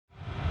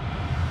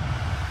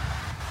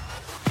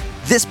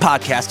This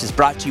podcast is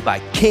brought to you by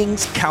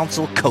King's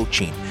Council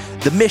Coaching.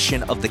 The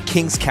mission of the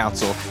King's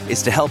Council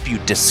is to help you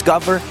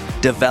discover,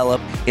 develop,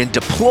 and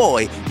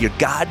deploy your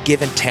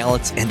God-given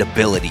talents and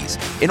abilities.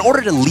 In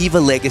order to leave a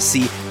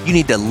legacy, you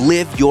need to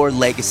live your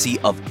legacy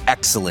of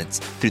excellence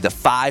through the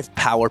 5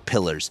 power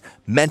pillars: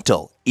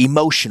 mental,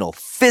 emotional,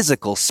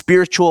 physical,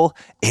 spiritual,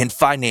 and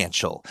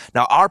financial.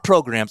 Now, our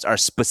programs are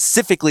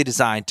specifically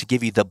designed to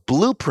give you the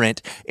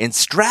blueprint and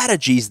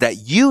strategies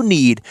that you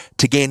need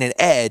to gain an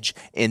edge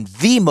in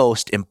the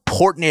most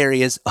important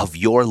areas of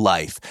your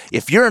life.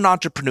 If you're an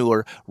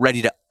entrepreneur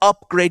ready to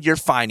upgrade your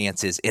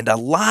finances and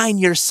align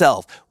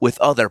yourself with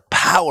other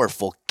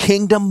powerful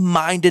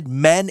kingdom-minded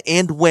men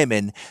and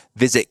women,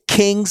 visit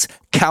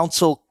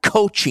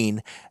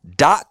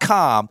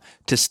kingscouncilcoaching.com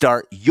to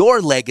start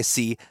your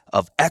legacy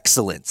of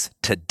excellence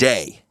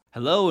today.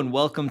 Hello and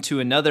welcome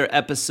to another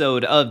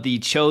episode of the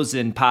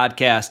Chosen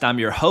Podcast. I'm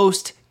your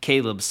host,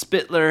 Caleb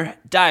Spittler,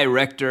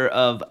 Director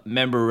of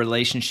Member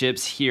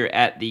Relationships here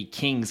at the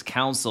King's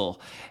Council.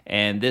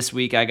 And this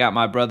week I got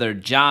my brother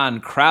John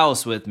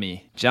Krause with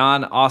me.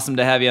 John, awesome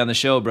to have you on the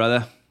show,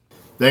 brother.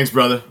 Thanks,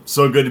 brother.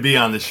 So good to be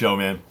on this show,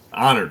 man.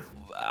 Honored.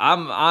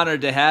 I'm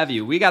honored to have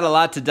you. We got a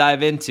lot to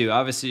dive into.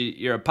 Obviously,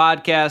 you're a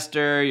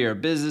podcaster, you're a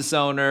business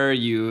owner,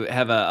 you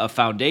have a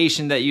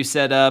foundation that you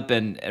set up,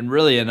 and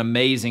really an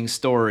amazing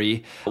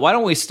story. Why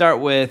don't we start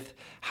with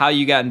how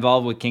you got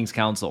involved with King's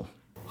Council?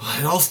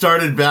 It all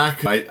started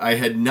back. I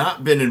had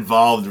not been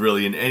involved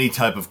really in any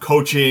type of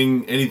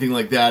coaching, anything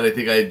like that. I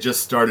think I had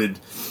just started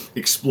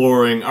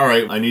exploring, all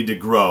right, I need to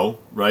grow,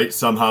 right?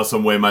 Somehow,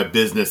 some way, my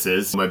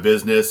business.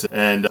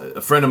 And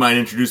a friend of mine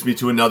introduced me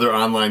to another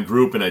online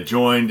group, and I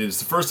joined. It's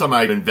the first time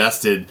I've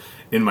invested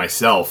in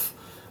myself.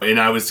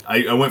 And I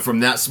went from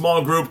that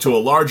small group to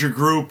a larger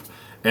group.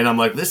 And I'm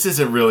like, this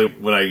isn't really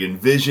what I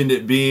envisioned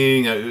it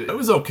being. It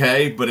was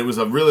okay, but it was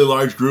a really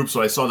large group,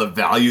 so I saw the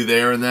value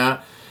there in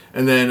that.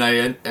 And then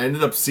I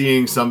ended up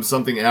seeing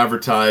something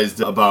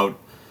advertised about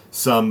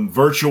some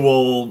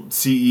virtual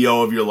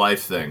CEO of your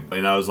life thing,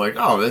 and I was like,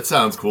 "Oh, that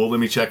sounds cool. Let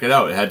me check it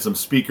out." It had some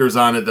speakers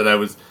on it that I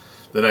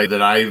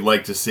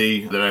like to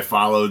see, that I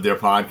followed their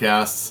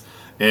podcasts,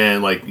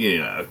 and like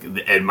the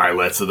Ed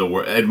Milet's of the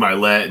world, Ed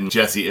Milet and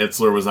Jesse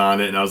Itzler was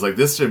on it, and I was like,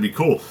 "This should be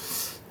cool."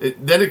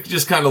 Then it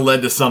just kind of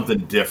led to something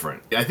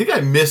different. I think I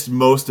missed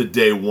most of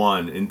day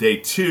one, and day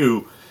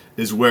two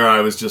is where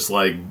I was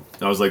like,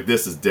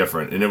 this is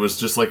different. And it was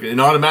just like an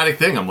automatic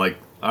thing. I'm like,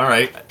 all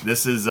right,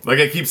 this is, like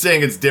I keep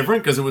saying it's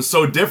different because it was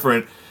so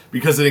different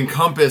because it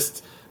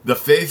encompassed the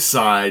faith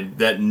side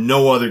that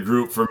no other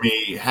group for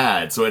me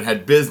had. So it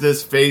had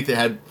business, faith, it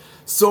had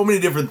so many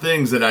different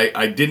things that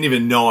I didn't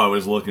even know I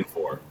was looking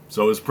for.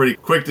 So it was a pretty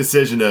quick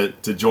decision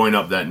to join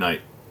up that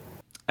night.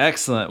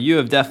 Excellent. You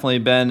have definitely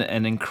been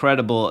an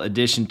incredible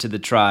addition to the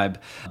tribe,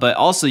 but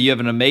also you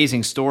have an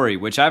amazing story,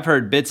 which I've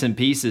heard bits and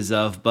pieces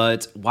of,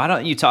 but why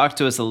don't you talk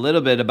to us a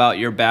little bit about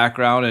your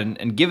background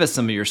and give us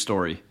some of your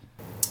story?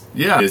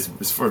 Yeah,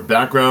 as for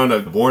background,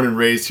 I'm born and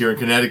raised here in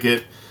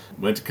Connecticut,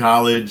 went to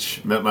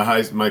college, met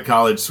my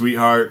college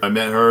sweetheart. I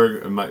met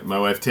her, my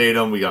wife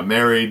Tatum, we got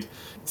married,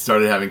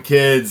 started having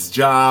kids,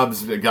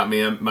 jobs, got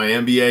me my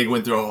MBA,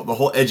 went through the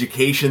whole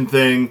education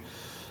thing.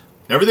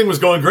 Everything was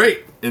going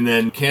great. And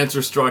then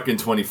cancer struck in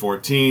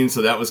 2014,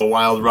 so that was a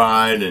wild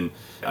ride. And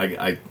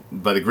I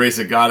by the grace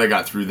of God, I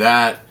got through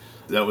that.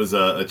 That was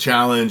a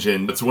challenge,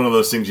 and it's one of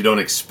those things you don't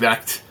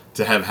expect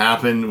to have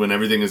happen when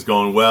everything is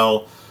going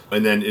well.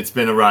 And then it's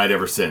been a ride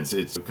ever since.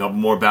 It's a couple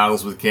more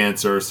battles with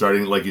cancer,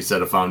 starting, like you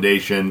said, a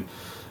foundation.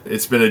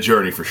 It's been a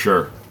journey for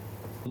sure.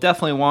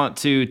 Definitely want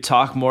to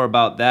talk more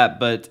about that,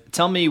 but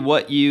tell me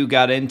what you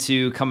got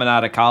into coming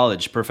out of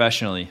college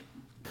professionally.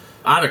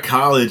 Out of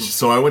college,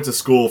 so I went to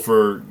school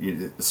for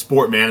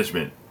sport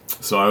management.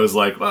 So I was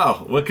like,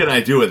 wow, what can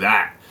I do with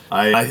that?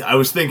 I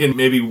was thinking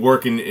maybe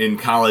working in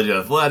college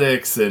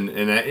athletics, and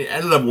I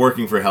ended up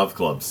working for health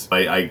clubs.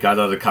 I got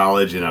out of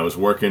college and I was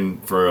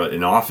working for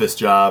an office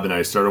job, and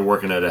I started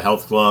working at a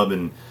health club,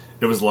 and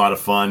it was a lot of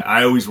fun.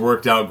 I always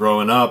worked out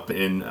growing up,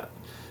 and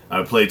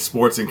I played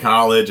sports in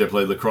college. I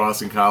played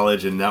lacrosse in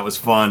college, and that was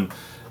fun.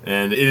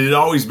 And it had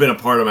always been a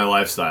part of my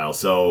lifestyle.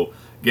 So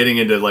getting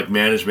into like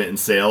management and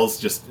sales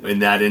just in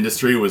that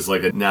industry was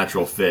like a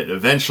natural fit.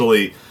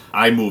 Eventually,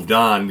 I moved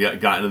on,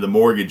 got into the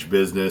mortgage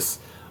business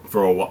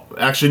for a while.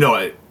 Actually,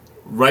 no,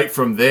 right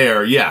from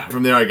there,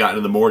 I got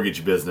into the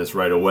mortgage business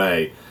right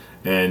away.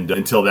 And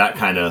until that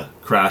kind of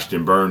crashed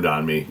and burned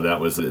on me, that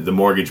was the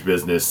mortgage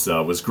business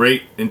was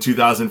great in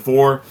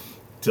 2004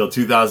 till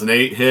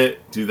 2008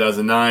 hit,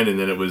 2009, and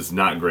then it was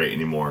not great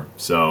anymore.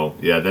 So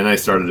yeah, then I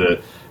started to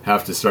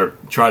have to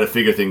try to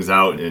figure things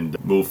out and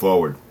move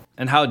forward.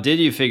 And how did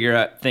you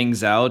figure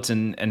things out,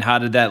 and how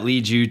did that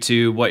lead you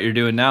to what you're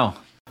doing now?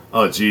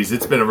 Oh, geez,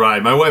 it's been a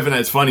ride. My wife and I,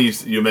 it's funny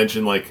you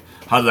mentioned, like,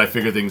 how did I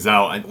figure things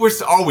out? And we're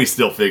always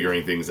still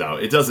figuring things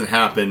out. It doesn't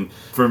happen.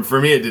 For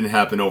me, it didn't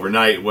happen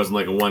overnight. It wasn't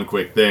like a one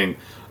quick thing.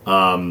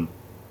 I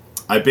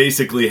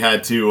basically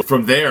had to,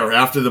 from there,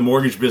 after the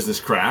mortgage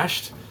business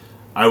crashed,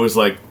 I was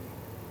like,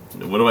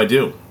 what do I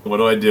do?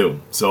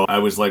 So I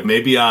was like,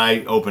 maybe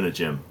I open a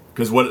gym.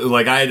 Because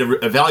I had to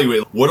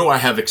evaluate, what do I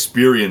have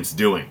experience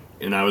doing?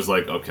 And I was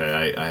like,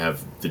 okay, I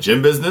have the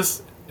gym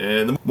business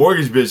and the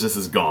mortgage business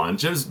is gone.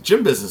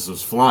 Gym business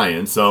was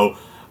flying. So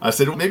I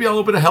said, well, maybe I'll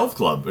open a health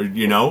club,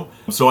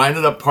 So I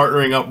ended up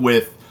partnering up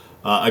with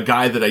a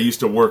guy that I used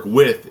to work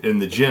with in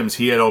the gyms.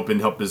 He had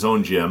opened up his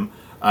own gym.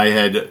 I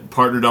had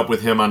partnered up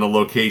with him on a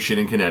location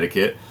in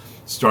Connecticut.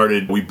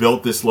 We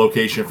built this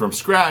location from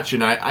scratch,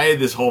 and I had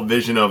this whole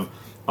vision of,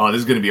 oh, this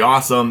is going to be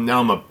awesome. Now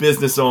I'm a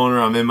business owner.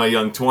 I'm in my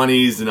young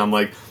 20s, and I'm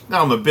like,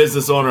 now I'm a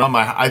business owner.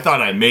 I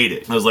thought I made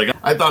it. I was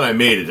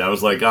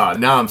like,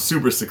 now I'm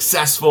super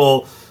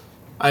successful.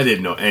 I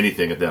didn't know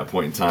anything at that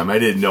point in time. I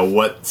didn't know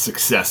what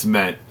success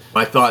meant.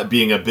 I thought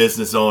being a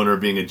business owner,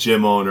 being a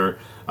gym owner,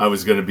 I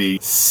was going to be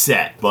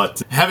set.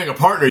 But having a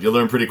partner, you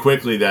learn pretty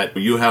quickly that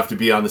you have to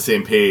be on the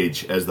same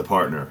page as the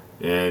partner.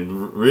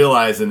 And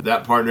realizing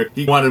that partner,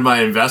 he wanted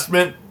my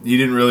investment. He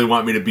didn't really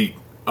want me to be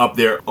up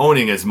there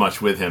owning as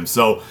much with him.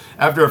 So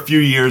after a few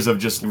years of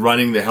just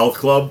running the health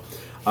club,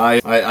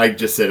 I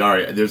just said, all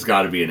right, there's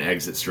got to be an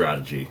exit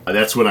strategy.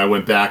 That's when I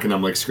went back and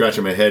I'm like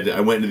scratching my head. I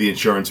went into the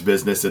insurance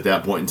business at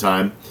that point in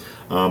time.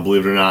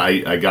 Believe it or not,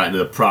 I got into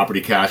the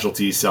property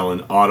casualty,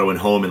 selling auto and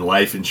home and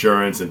life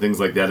insurance and things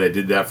like that. I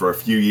did that for a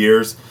few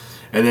years.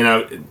 And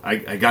then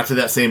I got to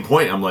that same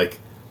point. I'm like,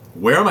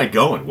 where am I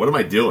going? What am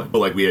I doing? But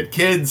like, we had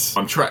kids.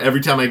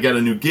 Every time I get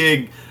a new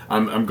gig,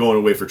 I'm going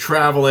away for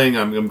traveling.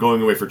 I'm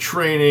going away for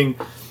training.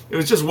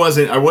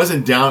 I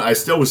wasn't down. I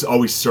still was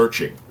always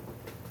searching,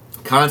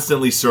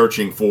 constantly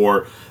searching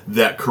for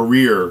that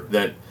career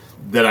that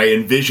I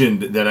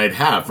envisioned that I'd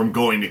have from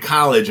going to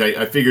college.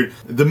 I figured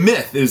the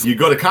myth is you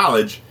go to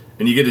college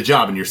and you get a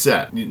job and you're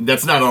set.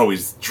 That's not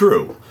always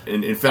true.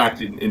 And in fact,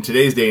 in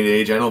today's day and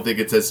age, I don't think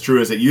it's as true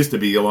as it used to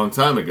be a long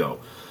time ago.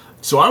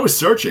 So I was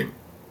searching,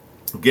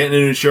 getting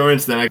into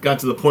insurance. Then I got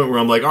to the point where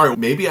I'm like, all right,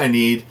 maybe I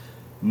need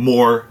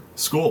more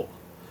school.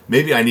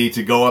 Maybe I need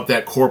to go up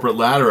that corporate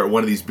ladder at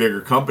one of these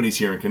bigger companies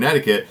here in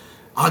Connecticut.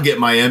 I'll get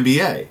my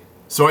MBA.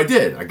 So I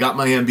did. I got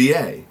my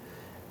MBA.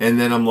 And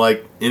then I'm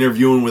like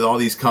interviewing with all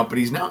these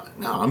companies. Now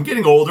I'm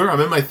getting older. I'm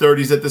in my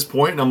 30s at this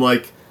point, and I'm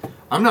like,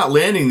 I'm not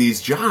landing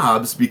these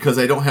jobs because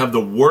I don't have the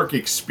work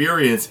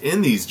experience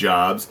in these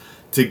jobs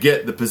to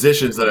get the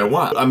positions that I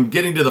want. I'm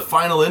getting to the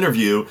final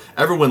interview.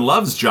 Everyone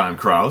loves John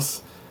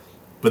Krause,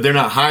 but they're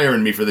not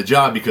hiring me for the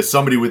job because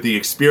somebody with the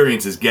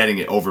experience is getting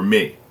it over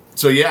me.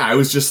 So yeah, I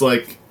was just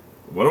like,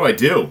 what do I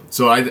do?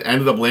 So I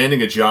ended up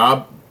landing a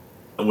job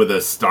with a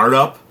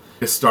startup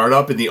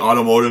in the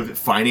automotive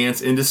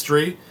finance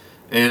industry.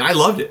 And I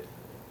loved it.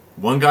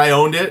 One guy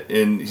owned it,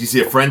 and he's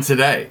a friend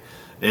today.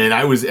 And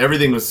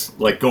everything was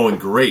like going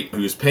great.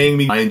 He was paying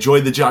me. I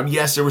enjoyed the job.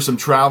 Yes, there was some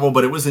travel,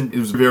 but it was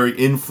very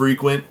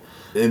infrequent.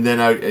 And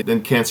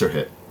then cancer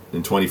hit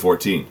in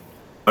 2014.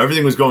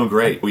 Everything was going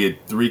great. We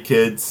had 3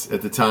 kids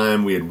at the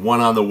time. We had 1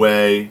 on the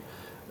way.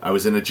 I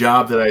was in a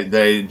job that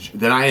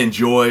I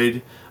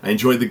enjoyed. I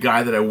enjoyed the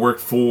guy that I worked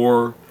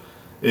for.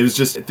 It was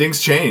just, things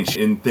change,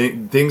 and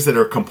things that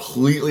are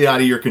completely out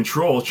of your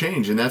control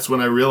change. And that's when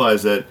I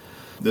realized that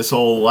this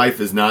whole life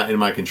is not in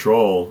my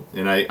control,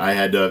 and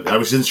I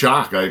was in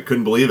shock. I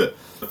couldn't believe it.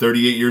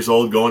 38 years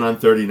old, going on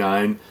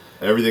 39,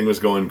 everything was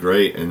going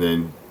great, and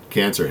then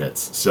cancer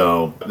hits.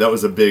 So that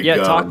was a big... Yeah,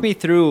 talk me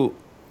through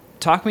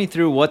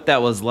what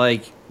that was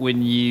like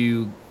when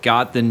you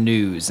got the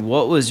news.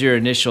 What was your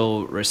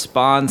initial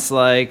response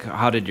like?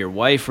 How did your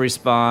wife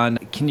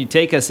respond? Can you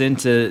take us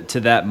into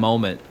that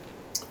moment?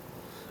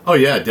 Oh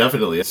yeah,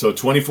 definitely. So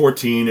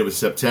 2014, it was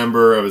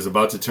September. I was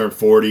about to turn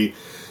 40.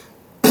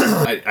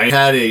 I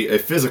had a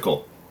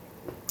physical,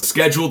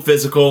 scheduled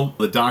physical.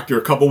 The doctor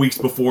a couple weeks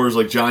before was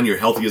like, John, you're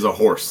healthy as a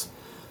horse.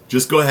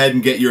 Just go ahead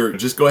and get your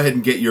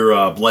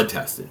blood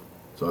tested.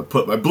 So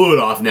I blew it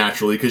off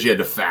naturally because you had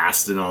to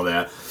fast and all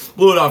that.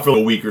 Blew it off for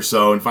a week or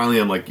so, and finally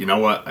I'm like, you know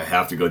what? I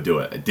have to go do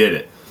it. I did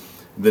it.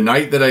 The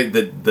night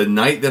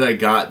that I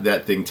got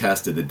that thing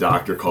tested, the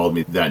doctor called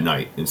me that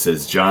night and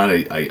says, John,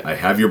 I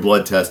have your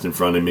blood test in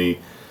front of me.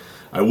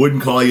 I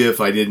wouldn't call you if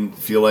I didn't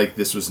feel like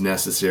this was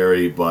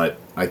necessary, but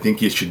I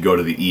think you should go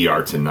to the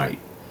ER tonight.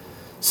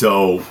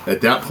 So at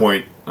that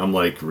point, I'm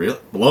like, really?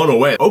 Blown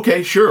away.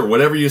 Okay, sure,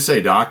 whatever you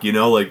say, doc.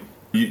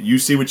 You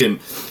see what you...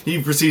 And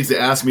he proceeds to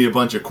ask me a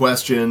bunch of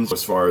questions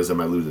as far as, am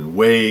I losing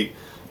weight?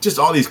 Just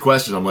all these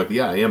questions. I'm like,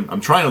 yeah, I am.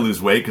 I'm trying to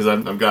lose weight because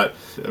I've got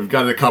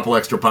a couple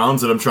extra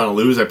pounds that I'm trying to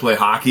lose. I play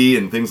hockey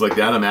and things like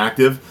that. I'm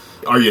active.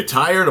 Are you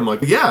tired? I'm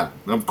like, yeah,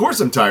 of course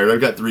I'm tired. I've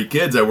got 3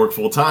 kids. I work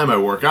full time. I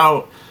work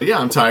out. Yeah,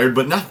 I'm tired.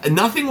 But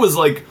nothing was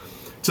like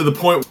to the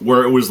point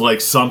where it was like,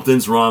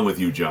 something's wrong with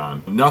you,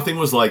 John. Nothing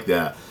was like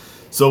that.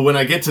 So when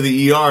I get to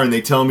the ER and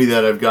they tell me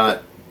that I've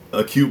got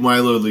acute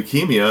myeloid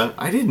leukemia,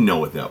 I didn't know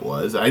what that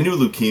was. I knew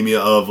leukemia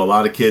of a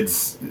lot of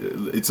kids.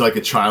 It's like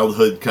a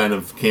childhood kind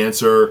of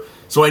cancer.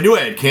 So I knew I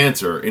had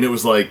cancer, and it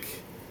was like,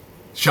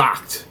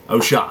 shocked. I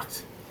was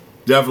shocked.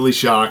 Definitely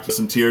shocked.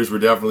 Some tears were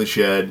definitely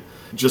shed.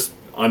 Just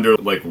under,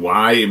 like,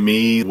 why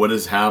me? What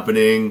is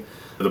happening?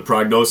 The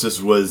prognosis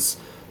was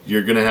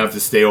You're going to have to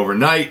stay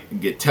overnight,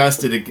 get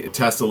tested,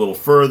 test a little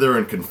further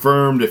and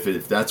confirmed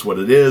if that's what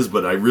it is.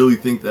 But I really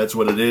think that's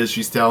what it is,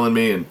 she's telling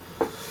me. And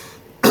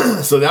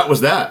so that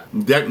was that.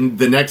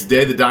 The next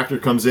day, the doctor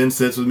comes in,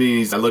 sits with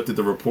me. I looked at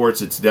the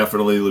reports. It's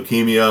definitely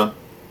leukemia.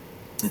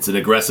 It's an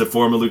aggressive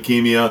form of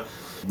leukemia.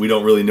 We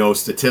don't really know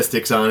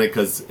statistics on it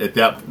because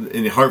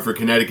in Hartford,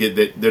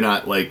 Connecticut, they're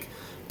not like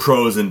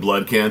pros in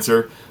blood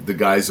cancer. The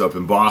guys up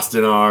in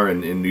Boston are,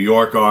 and in New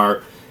York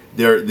are.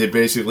 They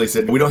basically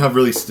said, we don't have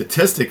really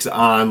statistics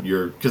on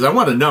because I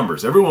wanted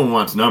numbers. Everyone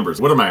wants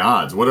numbers. What are my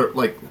odds?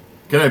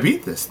 Can I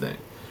beat this thing?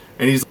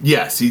 And he's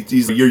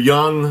you're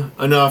young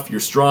enough, you're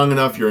strong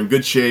enough, you're in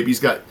good shape. You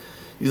got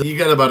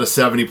about a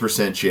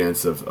 70%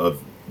 chance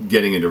of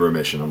getting into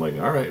remission. I'm like,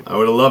 all right, I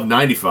would have loved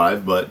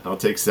 95, but I'll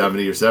take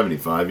 70 or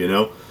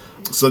 75,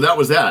 So that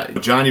was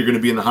that. John, you're going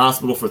to be in the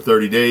hospital for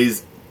 30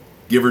 days,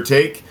 give or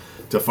take,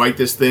 to fight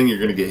this thing. You're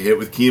going to get hit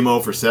with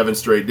chemo for 7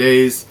 straight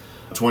days.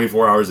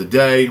 24 hours a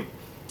day.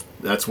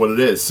 That's what it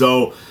is.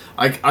 So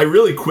I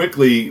really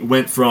quickly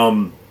went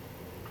from,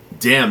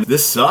 damn,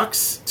 this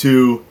sucks,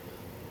 to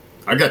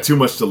I got too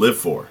much to live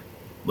for.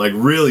 Like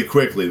really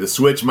quickly. My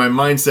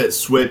mindset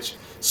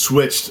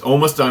switched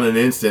almost on an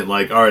instant.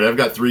 Like, all right, I've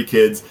got 3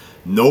 kids.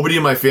 Nobody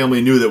in my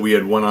family knew that we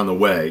had one on the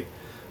way.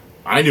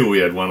 I knew we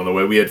had one on the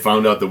way. We had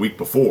found out the week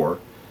before.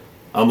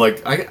 I'm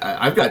like,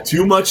 I've got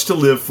too much to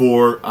live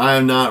for. I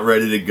am not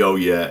ready to go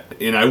yet.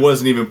 And I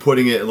wasn't even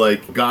putting it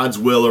like God's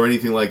will or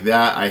anything like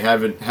that. I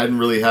hadn't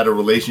really had a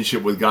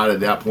relationship with God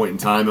at that point in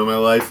time in my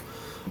life.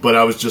 But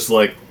I was just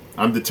like,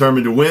 I'm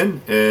determined to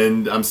win,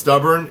 and I'm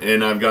stubborn,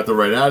 and I've got the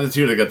right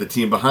attitude. I got the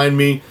team behind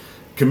me.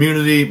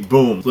 Community,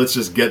 boom. Let's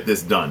just get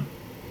this done.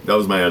 That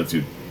was my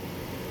attitude.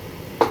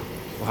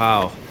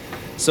 Wow.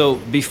 So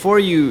before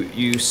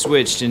you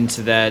switched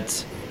into that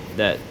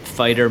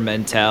fighter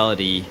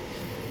mentality,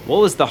 what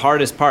was the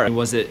hardest part?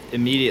 Was it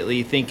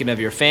immediately thinking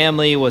of your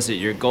family? Was it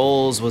your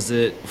goals? Was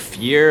it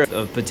fear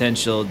of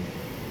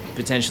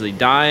potentially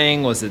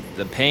dying? Was it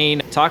the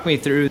pain? Talk me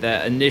through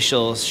that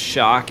initial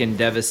shock and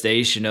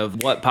devastation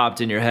of what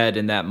popped in your head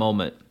in that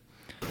moment.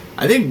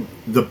 I think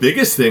the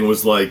biggest thing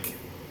was like,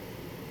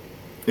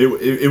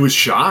 it was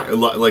shock.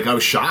 Like I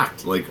was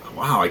shocked. Like,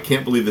 wow, I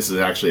can't believe this is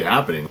actually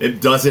happening.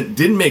 It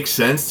didn't make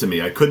sense to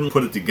me. I couldn't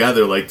put it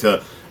together.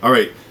 All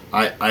right,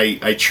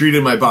 I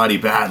treated my body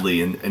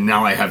badly and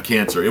now I have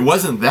cancer. It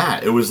wasn't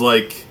that. It was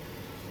like,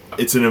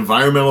 it's an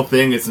environmental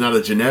thing. It's not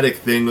a genetic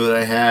thing that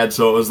I had.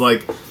 So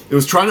it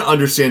was trying to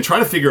understand,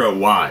 trying to figure out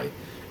why.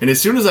 And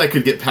as soon as I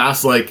could get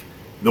past like,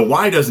 the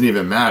why doesn't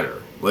even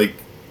matter. Like,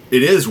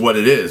 it is what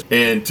it is.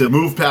 And to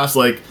move past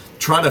like,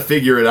 trying to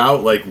figure it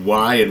out, like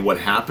why and what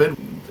happened,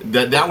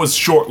 that was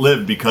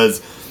short-lived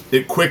because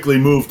it quickly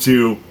moved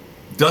to,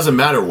 doesn't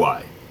matter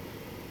why.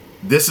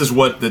 This is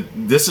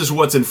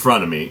what's in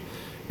front of me.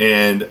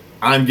 And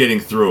I'm getting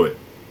through it,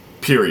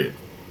 period.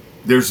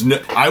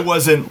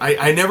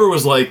 I never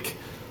was like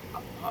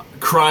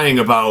crying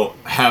about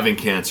having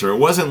cancer. It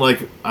wasn't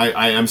like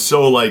I am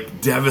so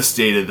like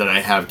devastated that I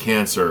have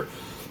cancer.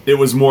 It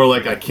was more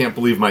like I can't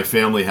believe my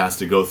family has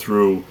to go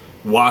through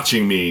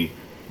watching me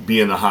be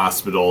in the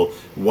hospital,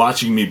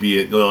 watching me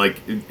be like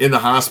in the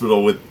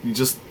hospital with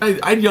I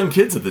had young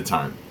kids at the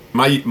time.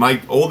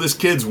 My oldest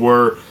kids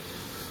were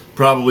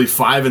probably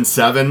 5 and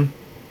 7.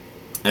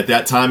 At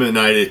that time of the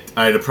night,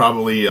 I had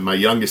probably, my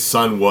youngest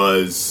son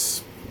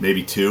was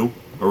maybe 2,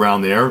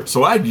 around there.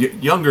 So I had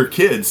younger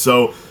kids,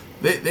 so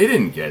they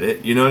didn't get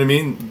it, you know what I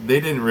mean? They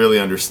didn't really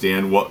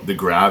understand what the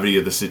gravity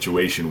of the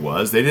situation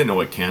was. They didn't know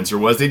what cancer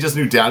was. They just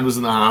knew Dad was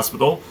in the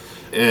hospital,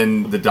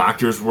 and the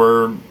doctors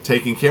were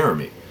taking care of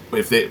me.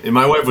 And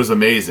my wife was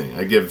amazing.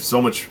 I give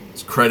so much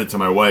credit to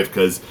my wife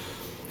because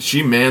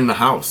she manned the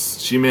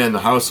house. She manned the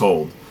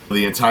household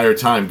the entire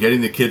time,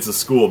 getting the kids to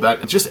school,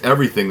 back, just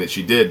everything that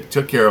she did,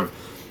 took care of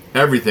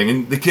everything.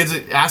 And the kids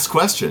asked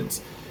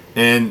questions,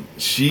 and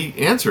she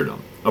answered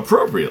them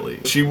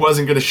appropriately. She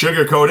wasn't going to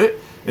sugarcoat it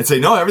and say,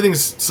 no,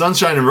 everything's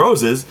sunshine and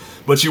roses,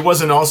 but she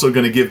wasn't also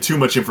going to give too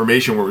much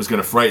information where it was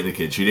going to frighten the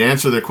kids. She'd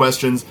answer their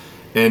questions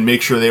and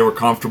make sure they were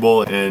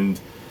comfortable. And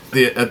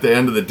at the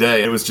end of the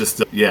day, it was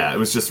just, at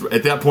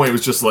that point, it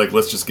was just like,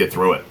 let's just get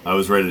through it. I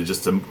was ready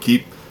to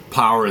keep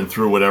powering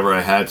through whatever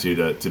I had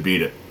to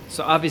beat it.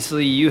 So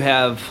obviously you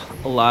have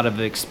a lot of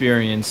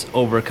experience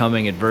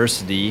overcoming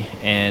adversity,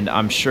 and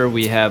I'm sure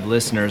we have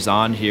listeners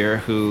on here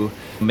who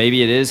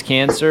maybe it is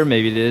cancer,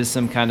 maybe it is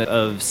some kind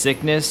of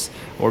sickness,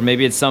 or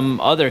maybe it's some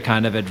other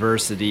kind of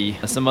adversity,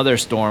 some other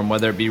storm,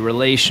 whether it be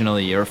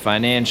relationally or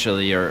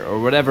financially or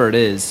whatever it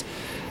is.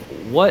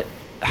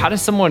 How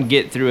does someone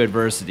get through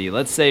adversity?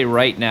 Let's say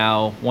right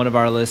now, one of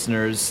our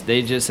listeners,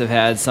 they just have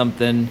had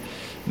something,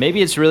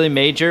 maybe it's really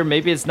major,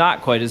 maybe it's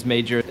not quite as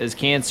major as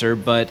cancer,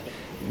 but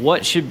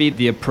what should be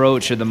the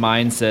approach or the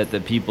mindset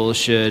that people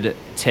should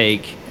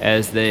take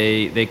as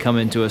they come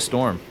into a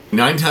storm?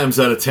 9 times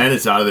out of 10,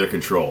 it's out of their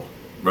control,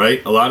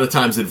 right? A lot of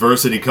times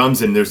adversity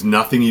comes and there's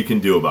nothing you can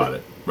do about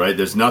it, right?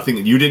 There's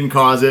nothing, you didn't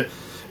cause it.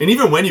 And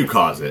even when you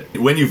cause it,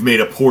 when you've made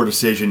a poor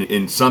decision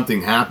and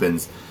something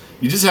happens,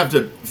 you just have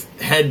to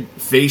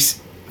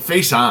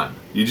face on.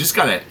 You just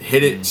got to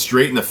hit it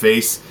straight in the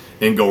face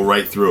and go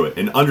right through it.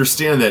 And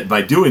understand that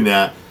by doing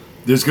that,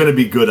 there's going to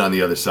be good on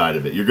the other side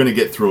of it. You're going to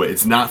get through it.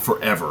 It's not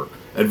forever.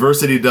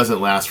 Adversity doesn't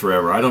last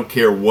forever. I don't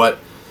care what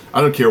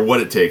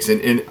it takes.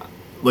 And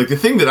like the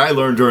thing that I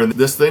learned during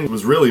this thing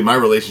was really my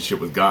relationship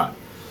with God.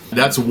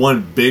 That's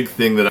one big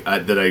thing that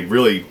I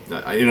really,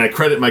 and I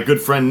credit my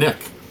good friend Nick.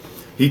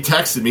 He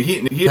texted me.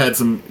 He had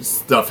some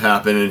stuff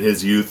happen in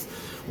his youth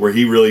where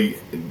he really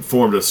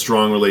formed a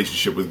strong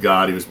relationship with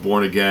God. He was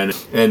born again.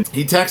 And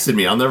he texted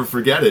me. I'll never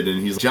forget it. And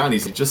he's like, John,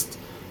 just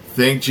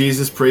thank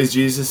Jesus, praise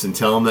Jesus, and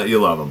tell him that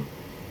you love him.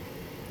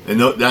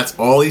 And that's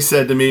all he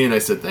said to me. And I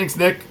said, thanks,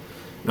 Nick.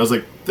 And I was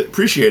like,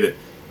 appreciate it.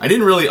 I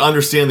didn't really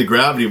understand the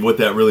gravity of what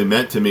that really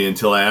meant to me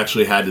until I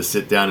actually had to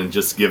sit down and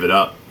just give it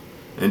up.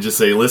 And just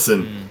say,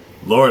 listen,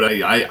 Lord,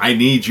 I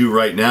need you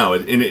right now.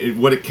 And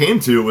what it came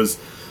to was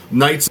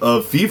nights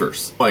of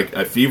fevers. Like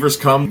fevers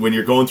come when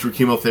you're going through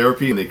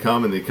chemotherapy, and they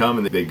come and they come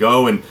and they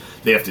go, and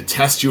they have to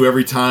test you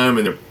every time,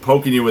 and they're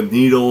poking you with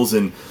needles.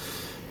 And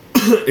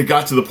it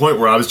got to the point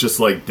where I was just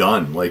like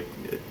done. Like,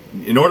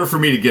 in order for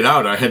me to get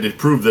out, I had to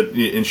prove that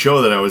and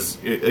show that I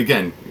was,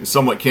 again,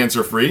 somewhat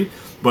cancer-free,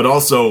 but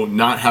also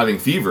not having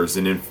fevers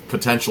and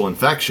potential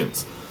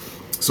infections.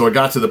 So I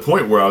got to the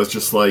point where I was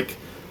just like,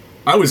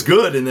 I was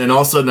good, and then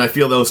all of a sudden I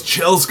feel those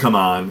chills come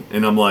on,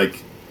 and I'm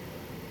like,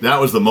 that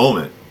was the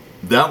moment.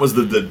 That was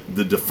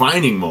the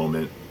defining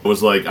moment. I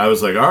was like,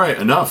 all right,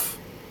 enough.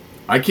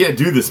 I can't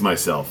do this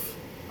myself.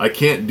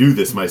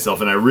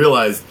 And I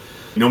realized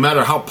no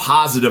matter how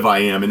positive I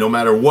am and no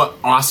matter what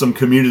awesome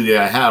community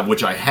I have,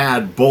 which I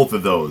had both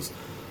of those,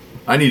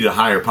 I needed a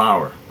higher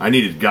power. I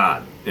needed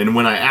God. And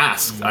when I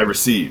asked, I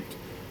received.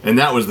 And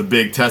that was the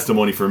big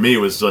testimony for me. It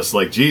was just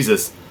like,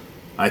 Jesus,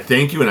 I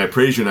thank you and I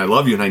praise you and I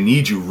love you and I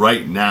need you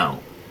right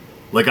now.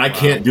 Like, I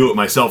can't do it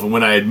myself. And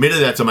when I admitted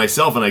that to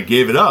myself and I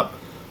gave it up,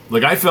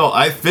 like, I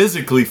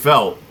physically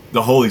felt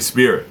the Holy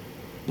Spirit.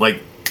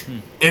 Like,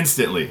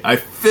 instantly. I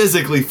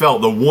physically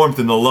felt the warmth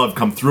and the love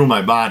come through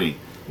my body.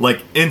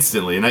 Like,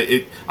 instantly. And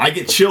I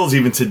get chills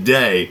even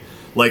today,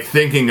 like,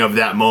 thinking of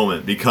that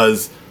moment,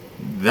 because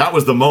that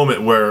was the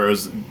moment where it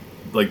was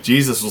like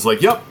Jesus was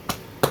like, yep,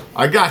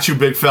 I got you,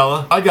 big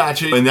fella. I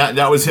got you. And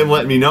that was him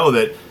letting me know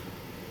that,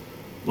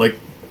 like,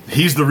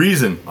 he's the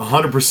reason,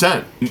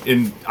 100%.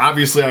 And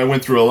obviously I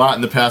went through a lot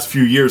in the past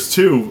few years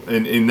too,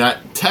 and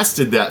that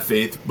tested that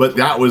faith. But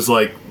that was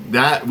like,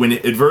 that when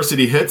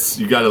adversity hits,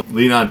 you got to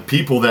lean on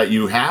people that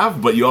you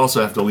have, but you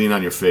also have to lean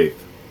on your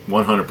faith,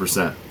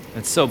 100%.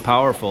 It's so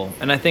powerful,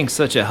 and I think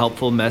such a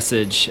helpful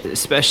message,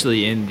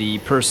 especially in the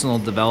personal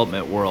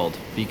development world,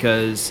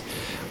 because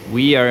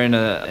we are in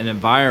an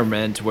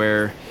environment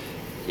where,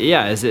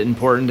 yeah, is it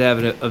important to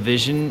have a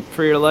vision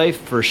for your life?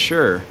 For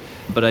sure.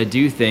 But I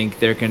do think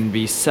there can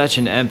be such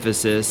an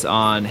emphasis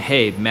on,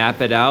 hey,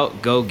 map it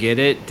out, go get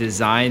it,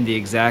 design the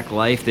exact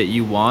life that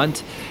you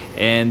want.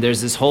 And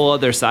there's this whole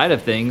other side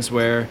of things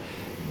where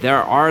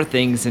there are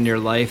things in your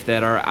life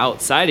that are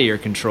outside of your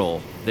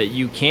control, that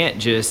you can't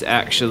just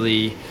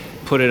actually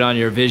put it on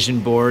your vision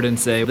board and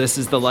say, this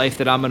is the life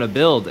that I'm going to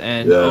build.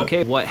 And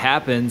okay, what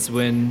happens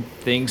when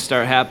things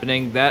start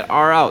happening that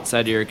are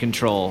outside of your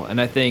control? And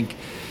I think,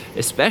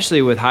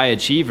 especially with high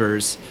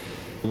achievers,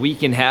 we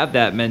can have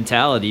that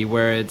mentality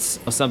where it's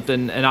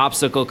something, an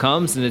obstacle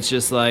comes and it's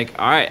just like,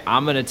 all right,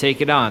 I'm going to take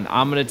it on.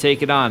 I'm going to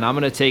take it on. I'm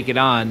going to take it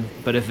on.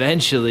 But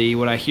eventually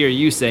what I hear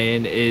you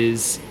saying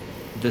is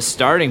the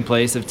starting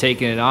place of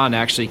taking it on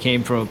actually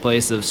came from a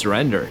place of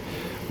surrender,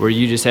 where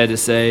you just had to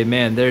say,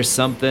 man, there's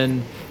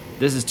something,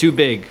 this is too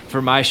big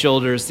for my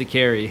shoulders to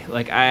carry.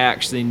 Like, I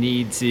actually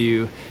need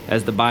to,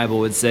 as the Bible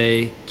would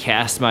say,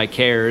 cast my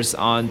cares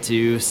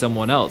onto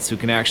someone else who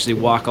can actually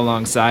walk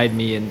alongside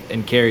me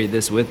and carry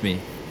this with me.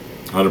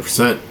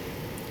 100%.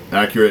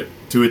 Accurate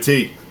to a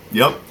T.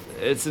 Yep.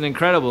 It's an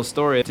incredible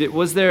story.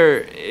 Was there,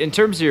 in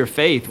terms of your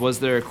faith, was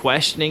there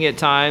questioning at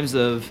times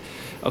of,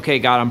 okay,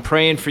 God, I'm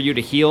praying for you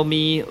to heal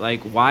me.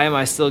 Like, why am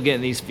I still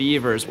getting these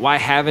fevers? Why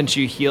haven't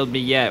you healed me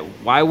yet?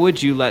 Why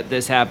would you let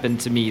this happen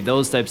to me?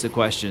 Those types of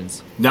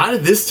questions. Not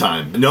at this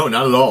time. No,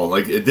 not at all.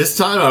 Like, at this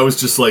time, I was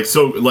just like,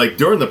 so, like,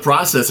 during the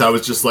process, I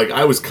was just like,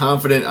 I was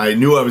confident. I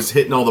knew I was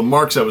hitting all the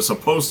marks I was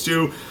supposed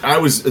to. I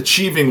was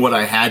achieving what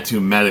I had to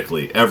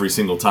medically every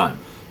single time.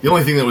 The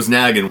only thing that was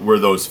nagging were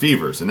those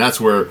fevers. And that's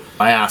where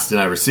I asked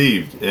and I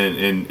received.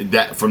 And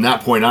that from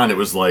that point on, it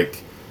was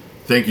like,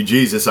 thank you,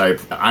 Jesus.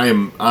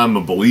 I'm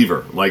a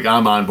believer. Like,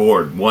 I'm on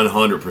board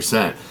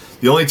 100%.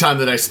 The only time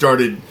that I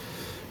started,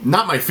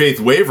 not my faith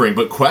wavering,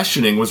 but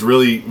questioning, was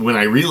really when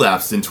I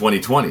relapsed in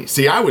 2020.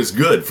 See, I was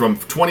good from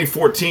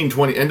 2014,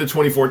 end of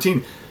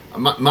 2014.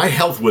 My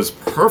health was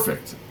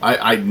perfect.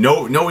 I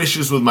no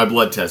issues with my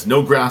blood test,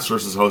 no graft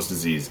versus host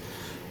disease,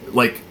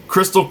 like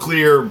crystal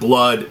clear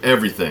blood,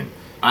 everything.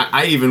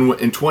 I even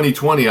in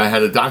 2020, I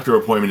had a doctor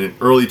appointment in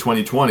early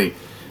 2020,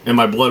 and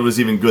my blood was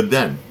even good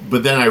then.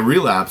 But then I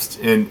relapsed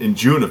in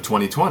June of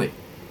 2020.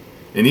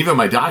 And even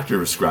my doctor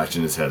was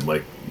scratching his head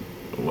like,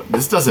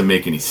 this doesn't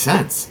make any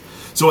sense.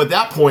 So at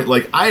that point,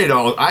 like, I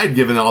had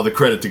given all the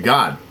credit to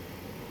God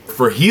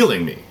for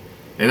healing me.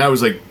 And I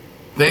was like,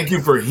 Thank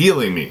you for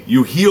healing me.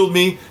 You healed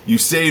me. You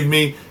saved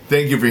me.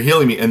 Thank you for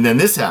healing me. And then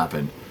this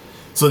happened.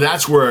 So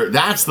that's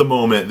the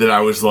moment that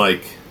I was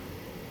like,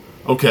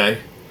 okay,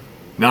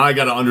 now I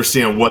got to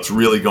understand what's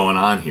really going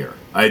on here.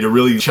 I had to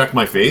really check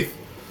my faith.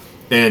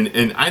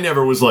 And I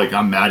never was like,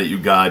 I'm mad at you,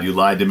 God. You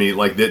lied to me.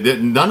 Like,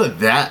 none of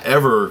that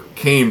ever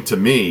came to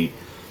me.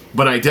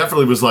 But I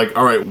definitely was like,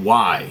 all right,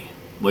 why?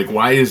 Like,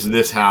 why is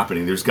this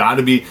happening? There's got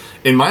to be,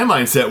 in my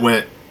mindset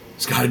went,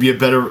 there's got to be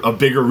a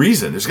bigger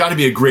reason. There's got to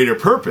be a greater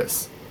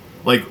purpose.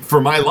 Like,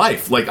 for my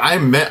life. Like,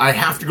 I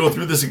have to go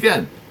through this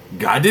again.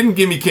 God didn't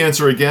give me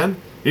cancer again.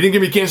 He didn't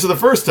give me cancer the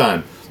first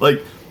time.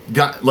 Like,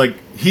 God, like,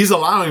 he's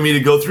allowing me to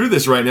go through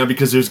this right now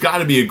because there's got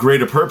to be a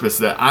greater purpose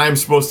that I'm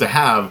supposed to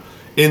have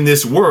in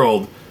this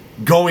world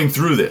going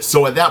through this.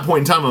 So at that point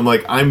in time, I'm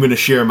like, I'm going to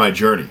share my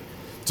journey.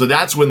 So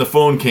that's when the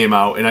phone came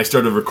out and I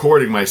started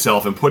recording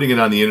myself and putting it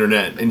on the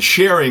internet and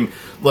sharing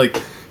like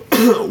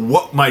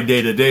what my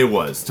day-to-day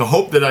was to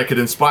hope that I could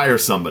inspire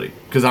somebody.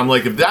 Because I'm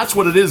like, if that's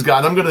what it is,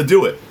 God, I'm going to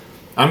do it.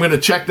 I'm going to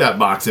check that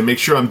box and make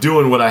sure I'm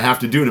doing what I have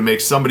to do to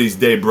make somebody's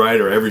day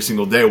brighter every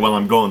single day while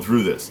I'm going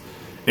through this.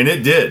 And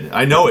it did.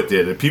 I know it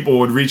did. And people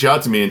would reach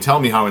out to me and tell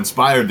me how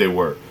inspired they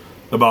were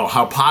about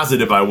how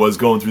positive I was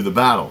going through the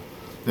battle.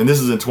 And this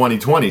is in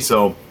 2020.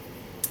 So,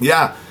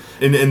 yeah.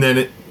 And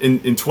then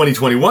in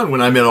 2021,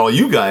 when I met all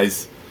you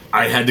guys,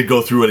 I had to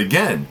go through it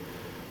again.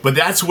 But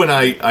that's when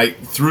I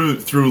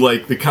through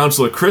like the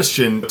Counsel of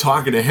Christian,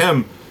 talking to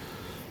him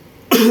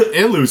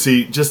and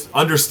Lucy, just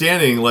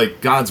understanding like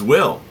God's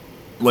will.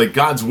 Like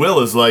God's will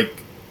is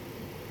like,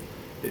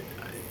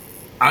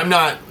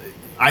 I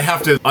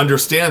have to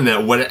understand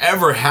that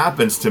whatever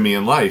happens to me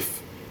in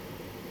life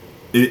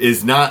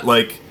is not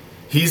like,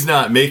 he's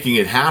not making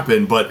it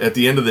happen, but at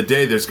the end of the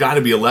day, there's got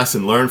to be a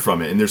lesson learned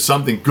from it, and there's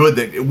something good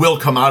that will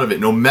come out of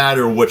it, no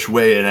matter which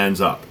way it ends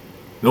up.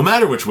 No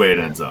matter which way it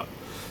ends up.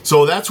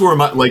 So that's where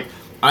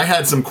I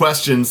had some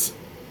questions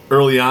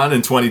early on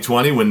in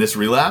 2020 when this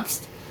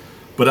relapsed,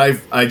 but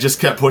I just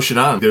kept pushing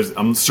on.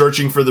 I'm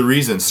searching for the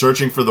reason,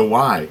 searching for the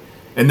why,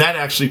 and that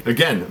actually,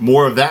 again,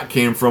 more of that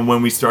came from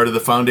when we started the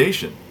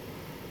foundation.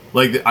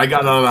 Like, I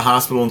got out of the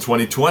hospital in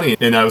 2020,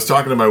 and I was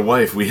talking to my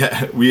wife. We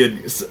had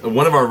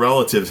one of our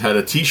relatives had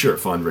a T-shirt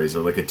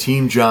fundraiser, like a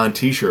Team John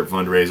T-shirt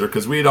fundraiser,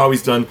 because we had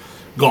always done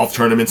golf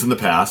tournaments in the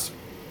past.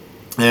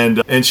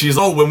 And she's,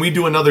 when we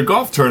do another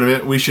golf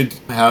tournament, we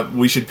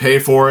should pay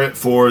for it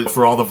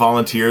for all the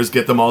volunteers,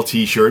 get them all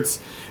T-shirts,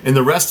 and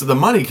the rest of the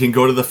money can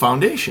go to the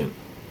foundation.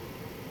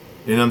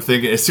 And I'm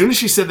thinking, as soon as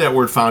she said that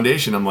word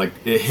foundation, I'm like,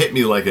 it hit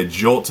me like a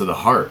jolt to the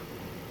heart.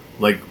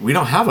 Like, we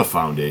don't have a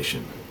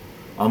foundation.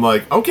 I'm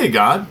like, okay,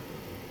 God,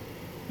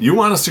 you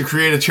want us to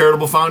create a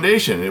charitable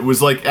foundation. It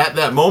was like, at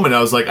that moment, I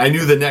was like, I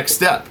knew the next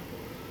step.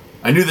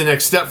 I knew the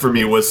next step for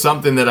me was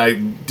something that I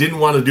didn't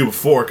want to do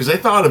before, because I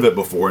thought of it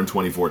before in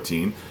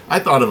 2014. I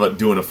thought of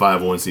doing a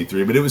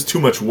 501c3, but it was too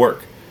much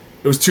work.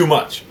 It was too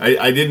much.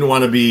 I didn't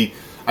want to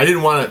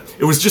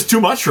it was just too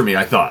much for me,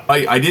 I thought.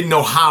 I didn't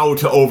know how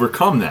to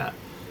overcome that.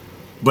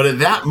 But at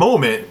that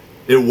moment,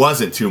 it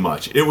wasn't too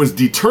much. It was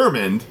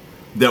determined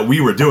that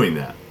we were doing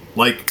that,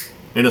 like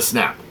in a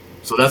snap.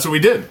 So that's what we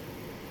did.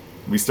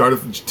 We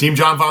started Team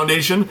John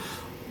Foundation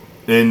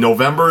in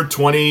November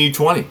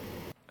 2020.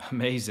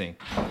 Amazing.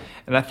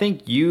 And I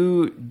think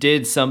you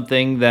did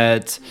something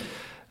that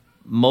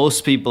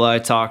most people I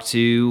talk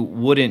to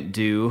wouldn't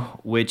do,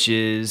 which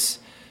is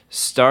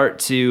start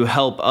to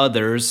help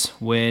others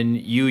when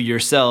you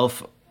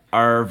yourself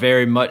are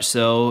very much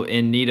so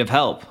in need of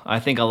help. I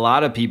think a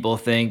lot of people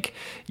think,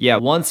 yeah,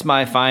 once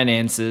my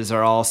finances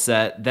are all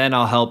set, then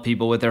I'll help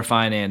people with their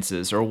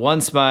finances. Or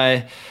once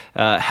my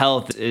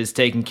health is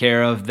taken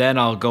care of, then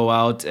I'll go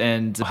out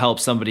and help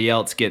somebody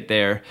else get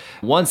there.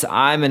 Once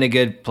I'm in a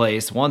good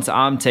place, once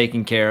I'm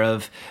taken care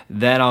of,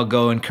 then I'll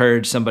go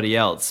encourage somebody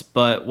else.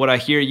 But what I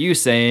hear you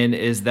saying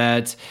is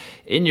that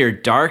in your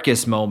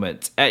darkest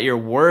moment, at your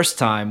worst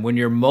time, when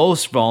you're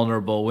most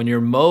vulnerable, when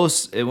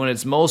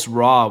it's most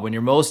raw, when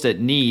you're most at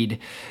need,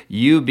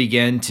 you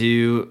begin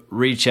to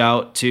reach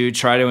out to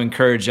try to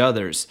encourage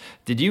others.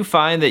 Did you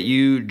find that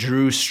you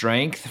drew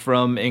strength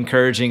from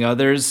encouraging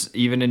others,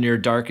 even in your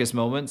darkest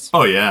moments?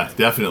 Oh yeah,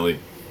 definitely.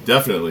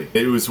 Definitely.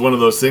 It was one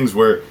of those things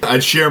where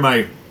I'd share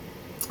my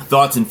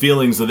thoughts and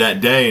feelings of that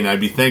day, and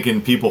I'd be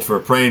thanking people for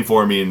praying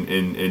for me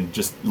and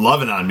just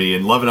loving on me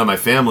and loving on my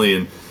family,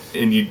 and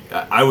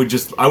I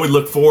would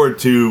look forward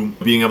to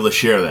being able to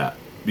share that,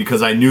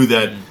 because I knew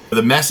that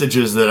the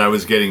messages that I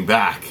was getting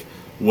back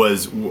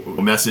was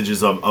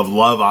messages of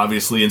love,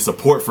 obviously, and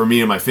support for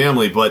me and my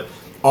family, but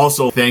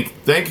also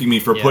thanking me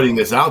for putting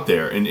this out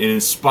there and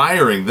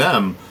inspiring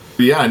them.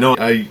 But yeah, no,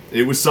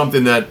 it was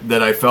something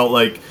that I felt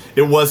like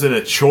it wasn't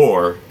a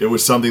chore. It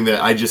was something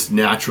that I just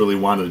naturally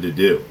wanted to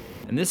do.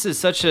 And this is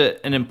such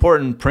an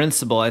important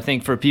principle, I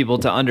think, for people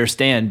to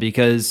understand,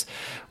 because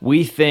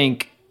we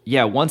think,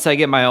 yeah, once I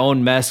get my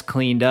own mess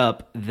cleaned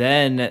up,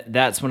 then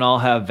that's when I'll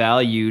have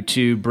value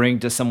to bring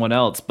to someone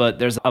else. But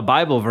there's a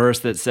Bible verse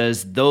that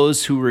says,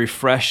 those who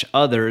refresh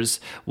others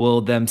will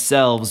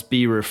themselves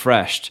be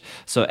refreshed.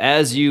 So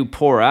as you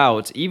pour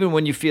out, even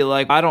when you feel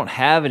like I don't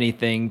have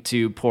anything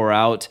to pour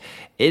out,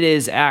 it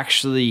is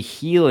actually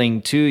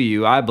healing to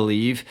you, I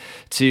believe,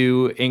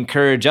 to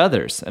encourage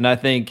others. And I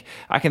think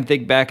I can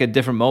think back at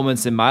different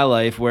moments in my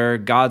life where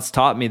God's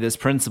taught me this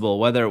principle,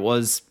 whether it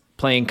was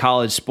playing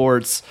college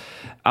sports.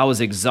 I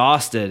was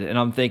exhausted and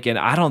I'm thinking,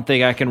 I don't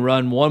think I can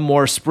run one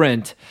more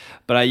sprint,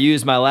 but I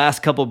used my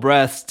last couple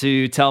breaths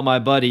to tell my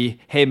buddy,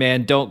 hey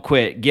man, don't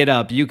quit, get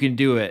up, you can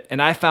do it. And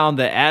I found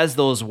that as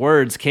those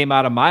words came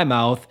out of my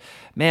mouth,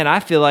 man, I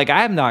feel like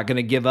I'm not going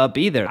to give up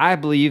either. I'm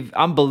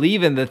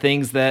believing the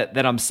things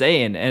that I'm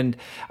saying. And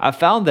I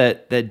found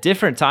that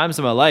different times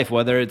in my life,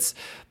 whether it's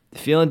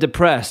feeling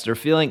depressed or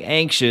feeling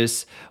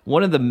anxious,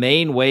 one of the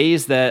main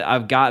ways that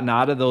I've gotten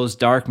out of those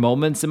dark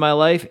moments in my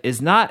life is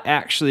not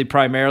actually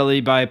primarily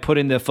by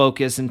putting the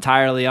focus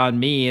entirely on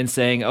me and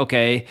saying,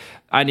 okay,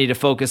 I need to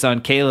focus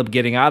on Caleb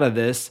getting out of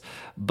this,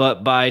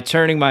 but by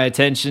turning my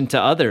attention to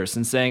others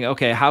and saying,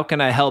 okay, how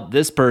can I help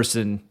this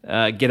person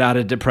get out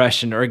of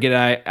depression or get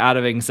out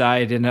of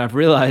anxiety? And I've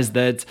realized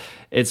that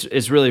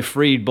it's really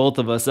freed both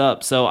of us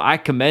up. So I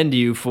commend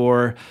you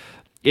for,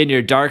 in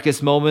your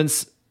darkest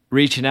moments,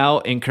 reaching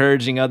out,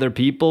 encouraging other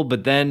people,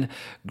 but then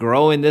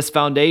growing this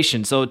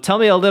foundation. So tell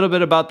me a little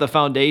bit about the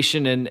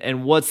foundation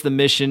and what's the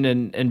mission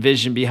and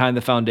vision behind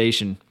the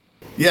foundation.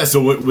 Yeah,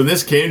 so when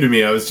this came to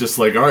me, I was just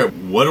like, all right,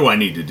 what do I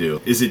need to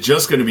do? Is it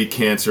just going to be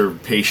cancer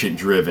patient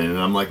driven? And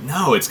I'm like,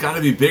 no, it's got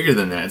to be bigger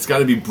than that. It's got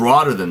to be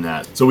broader than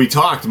that. So we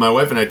talked, my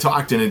wife and I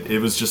talked, and it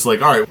was just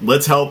like, all right,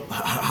 let's help.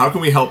 How can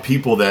we help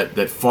people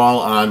that fall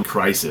on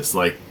crisis?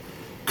 Like,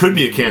 could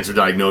be a cancer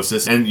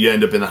diagnosis and you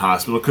end up in the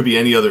hospital. It could be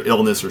any other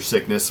illness or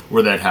sickness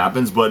where that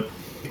happens. But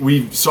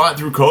we saw it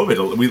through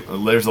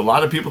COVID. There's a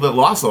lot of people that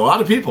lost a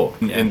lot of people.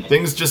 And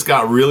things just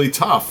got really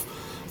tough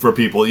for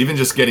people, even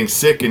just getting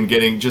sick and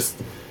getting just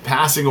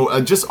passing,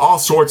 just all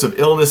sorts of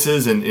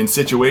illnesses and in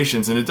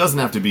situations. And it doesn't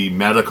have to be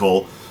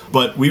medical.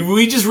 But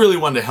we just really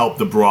wanted to help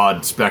the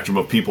broad spectrum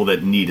of people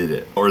that needed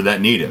it or that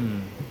need it.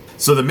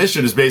 So the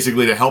mission is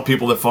basically to help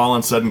people that fall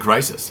on sudden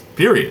crisis,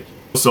 period.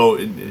 So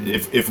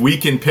if we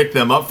can pick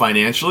them up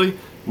financially,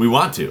 we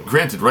want to.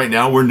 Granted, right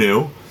now we're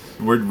new.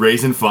 We're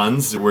raising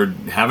funds. We're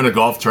having a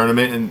golf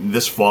tournament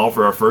this fall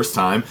for our first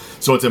time.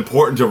 So it's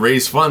important to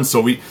raise funds.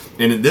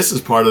 And this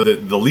is part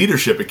of the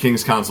leadership at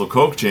King's Council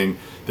Coaching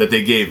that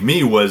they gave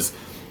me was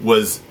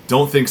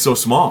don't think so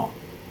small.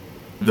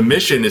 The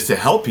mission is to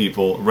help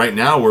people. Right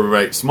now we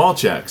write small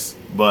checks,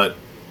 but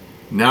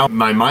now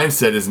my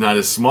mindset is not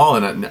as small,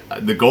 and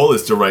the goal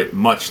is to write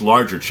much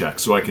larger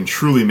checks so I can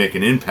truly make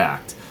an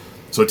impact.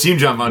 So Team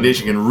John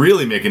Foundation can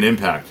really make an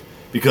impact,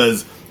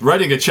 because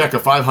writing a check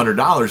of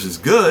 $500 is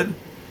good,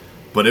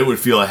 but it would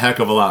feel a heck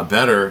of a lot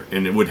better,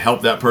 and it would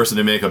help that person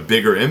to make a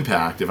bigger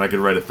impact if I could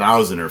write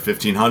 1,000 or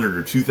 1,500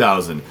 or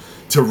 2,000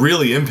 to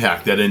really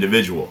impact that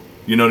individual.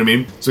 You know what I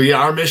mean? So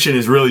yeah, our mission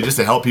is really just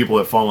to help people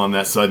that fall on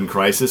that sudden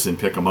crisis and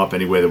pick them up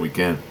any way that we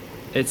can.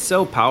 It's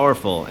so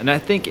powerful. And I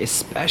think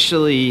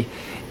especially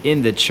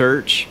in the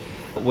church,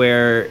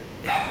 where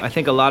I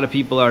think a lot of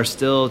people are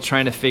still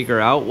trying to figure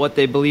out what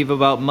they believe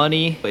about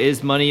money.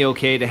 Is money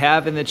okay to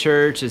have in the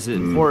church? Is it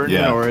important,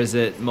 or is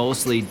it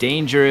mostly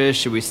dangerous?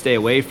 Should we stay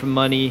away from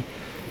money?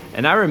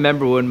 And I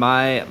remember when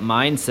my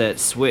mindset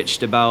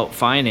switched about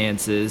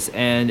finances,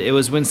 and it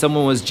was when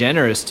someone was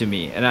generous to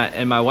me.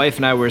 And my wife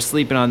and I were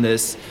sleeping on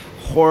this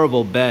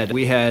horrible bed.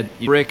 We had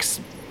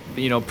bricks,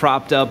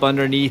 propped up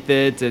underneath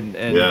it and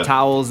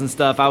towels and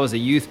stuff. I was a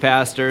youth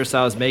pastor, so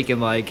I was making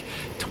like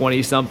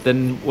 20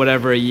 something,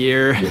 whatever a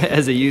year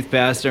as a youth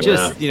pastor,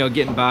 just,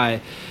 getting by.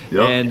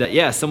 Yep.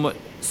 And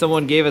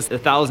someone gave us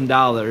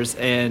 $1,000,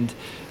 and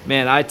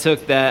man, I took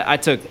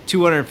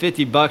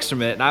 $250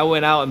 from it, and I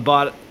went out and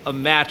bought a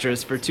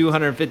mattress for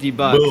 $250.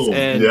 Boom.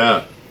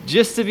 And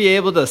just to be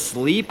able to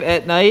sleep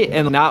at night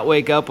and not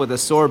wake up with a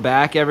sore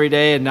back every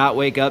day and not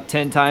wake up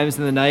 10 times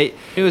in the night,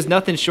 it was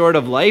nothing short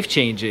of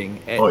life-changing.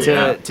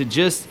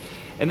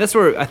 And that's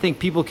where I think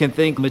people can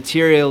think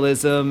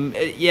materialism.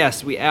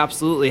 Yes, we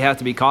absolutely have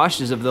to be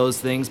cautious of those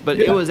things, but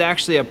it was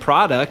actually a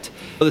product.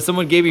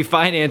 Someone gave me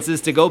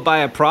finances to go buy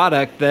a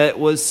product that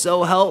was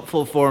so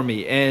helpful for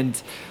me. And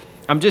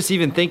I'm just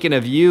even thinking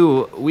of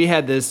you. We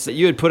had this,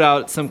 you had put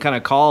out some kind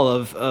of call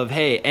of,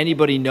 hey,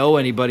 anybody know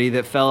anybody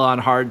that fell on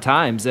hard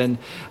times? And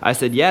I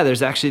said, yeah,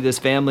 there's actually this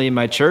family in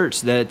my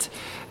church that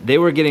they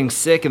were getting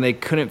sick and they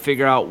couldn't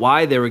figure out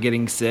why they were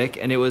getting sick.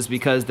 And it was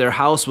because their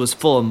house was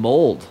full of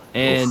mold,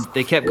 and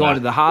they kept going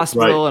to the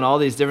hospital and all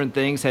these different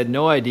things, had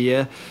no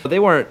idea. They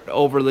weren't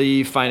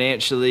overly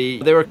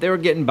financially, they were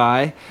getting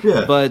by,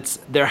 but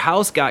their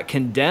house got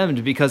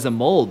condemned because of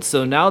mold.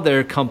 So now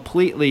they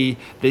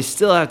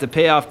still have to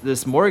pay off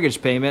this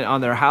mortgage payment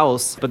on their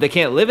house, but they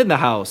can't live in the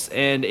house,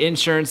 and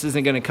insurance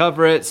isn't going to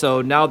cover it.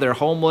 So now they're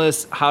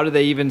homeless. How do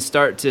they even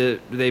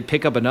do they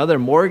pick up another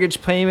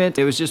mortgage payment?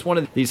 It was just one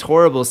of these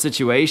horrible terrible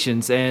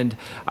situations. And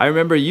I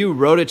remember you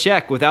wrote a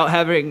check without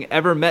having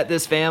ever met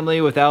this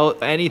family,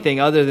 without anything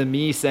other than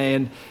me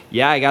saying,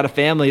 yeah, I got a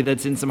family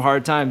that's in some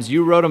hard times.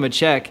 You wrote them a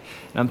check.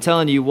 And I'm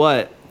telling you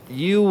what,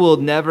 you will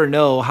never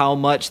know how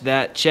much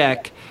that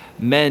check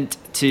meant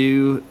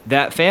to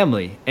that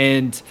family.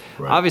 And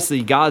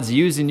obviously God's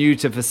using you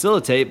to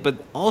facilitate, but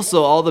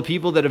also all the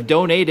people that have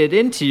donated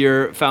into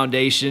your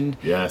foundation.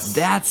 Yes.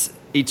 That's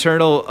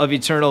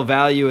eternal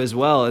value as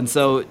well. And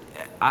so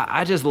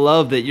I just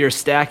love that you're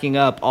stacking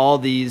up all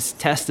these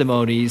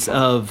testimonies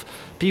of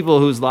people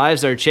whose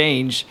lives are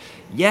changed.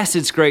 Yes,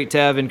 it's great to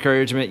have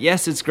encouragement.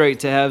 Yes, it's great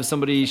to have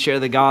somebody share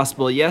the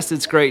gospel. Yes,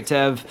 it's great to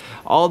have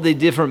all the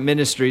different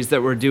ministries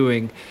that we're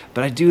doing.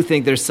 But I do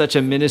think there's such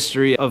a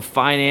ministry of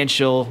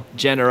financial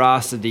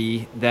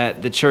generosity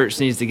that the church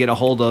needs to get a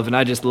hold of. And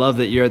I just love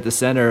that you're at the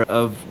center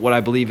of what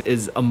I believe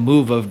is a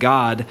move of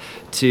God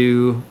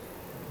to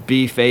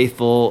be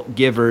faithful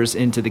givers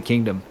into the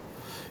kingdom.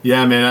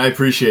 Yeah, man, I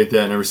appreciate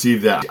that and I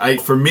receive that.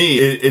 For me,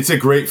 it's a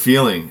great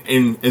feeling.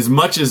 And as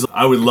much as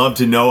I would love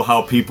to know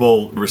how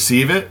people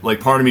receive it, like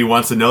part of me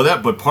wants to know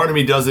that, but part of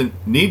me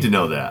doesn't need to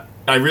know that.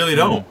 I really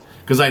don't,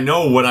 because I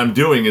know what I'm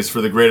doing is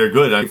for the greater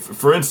good.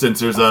 For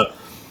instance, there's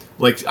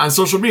like on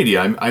social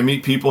media, I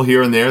meet people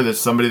here and there. There's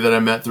somebody that I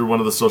met through one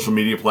of the social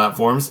media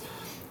platforms.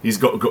 He's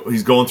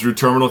going through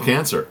terminal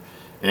cancer.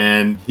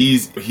 And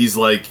he's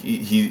like,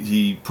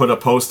 he put a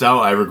post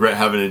out, I regret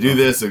having to do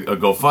this, a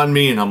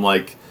GoFundMe, and I'm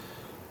like,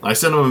 I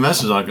sent him a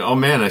message like, oh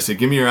man, I said,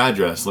 give me your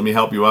address. Let me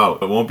help you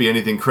out. It won't be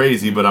anything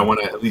crazy, but I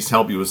want to at least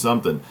help you with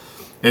something.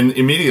 And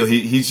immediately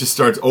he just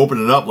starts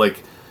opening up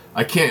like,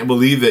 I can't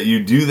believe that you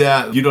do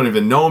that. You don't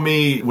even know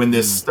me. When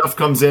this stuff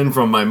comes in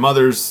from my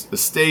mother's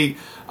estate,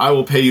 I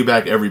will pay you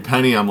back every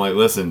penny. I'm like,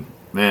 listen,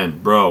 man,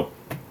 bro,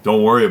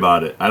 don't worry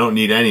about it. I don't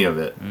need any of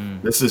it.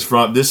 This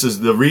is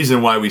the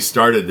reason why we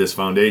started this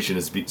foundation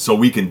is so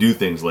we can do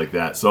things like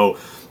that. So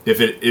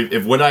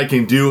if what I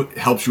can do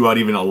helps you out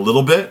even a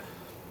little bit,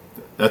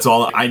 that's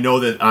all. I know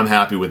that I'm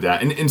happy with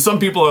that. And some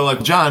people are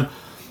like, John,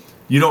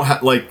 you don't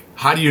have, like,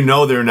 how do you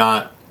know they're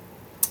not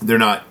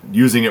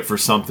using it for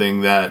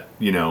something that,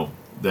 you know,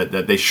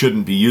 that they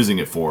shouldn't be using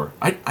it for?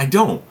 I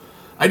don't.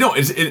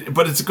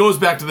 But it goes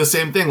back to the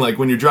same thing. Like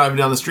when you're driving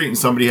down the street and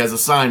somebody has a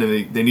sign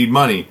and they need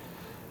money.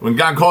 When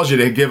God calls you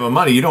to give them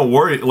money, you don't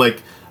worry.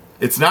 Like,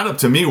 it's not up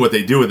to me what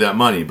they do with that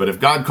money. But if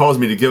God calls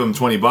me to give them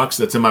 $20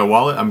 that's in my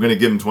wallet, I'm going to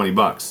give them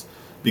 $20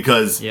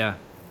 because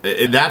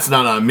that's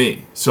not on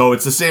me. So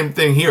it's the same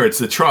thing here. It's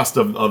the trust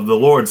of the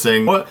Lord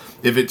saying, what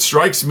if it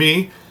strikes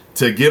me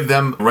to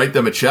write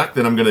them a check,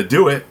 then I'm going to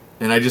do it.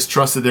 And I just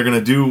trust that they're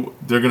going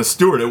to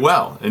steward it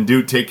well and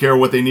take care of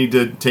what they need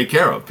to take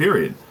care of,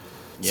 period.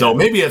 Yeah. So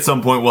maybe at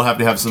some point we'll have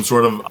to have some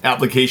sort of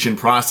application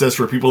process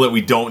for people that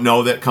we don't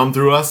know that come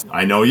through us.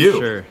 I know you.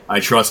 Sure.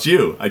 I trust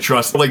you.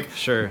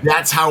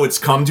 That's how it's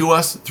come to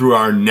us through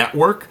our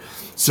network.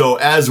 So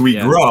as we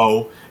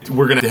grow,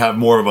 we're going to have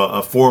more of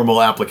a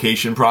formal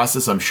application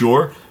process, I'm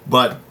sure.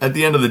 But at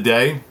the end of the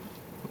day,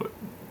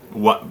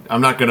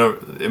 am I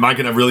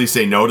going to really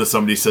say no to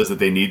somebody who says that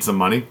they need some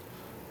money?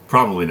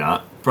 Probably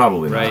not.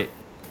 Right.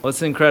 Well,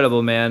 it's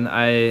incredible, man.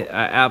 I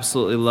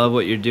absolutely love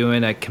what you're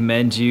doing. I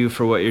commend you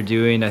for what you're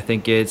doing. I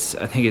think it's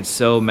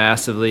so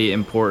massively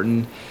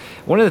important.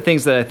 One of the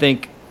things that I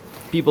think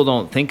people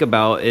don't think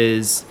about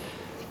is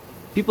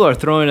people are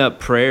throwing up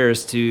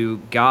prayers to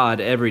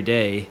God every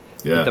day.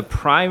 Yeah. But the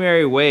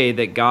primary way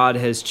that God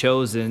has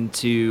chosen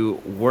to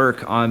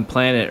work on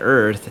planet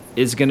Earth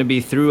is going to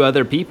be through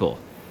other people.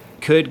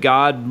 Could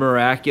God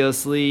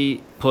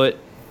miraculously put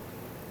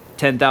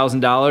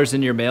 $10,000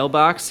 in your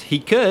mailbox? He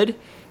could.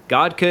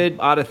 God could,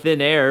 out of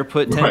thin air,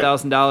 put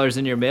 $10,000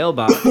 in your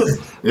mailbox.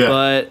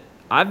 But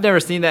I've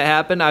never seen that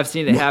happen. I've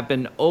seen it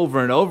happen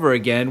over and over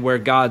again where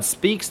God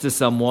speaks to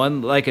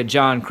someone like a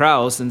John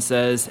Krause and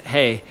says,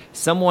 hey,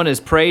 someone has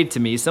prayed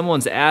to me.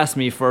 Someone's asked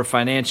me for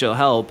financial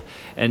help,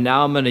 and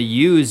now I'm going to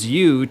use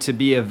you to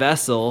be a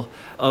vessel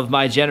of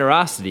my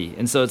generosity.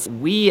 And so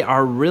we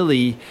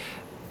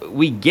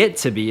get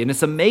to be, and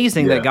it's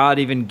amazing that God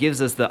even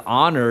gives us the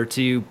honor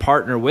to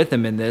partner with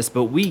him in this,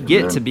 but we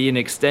get to be an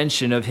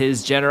extension of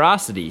his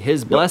generosity,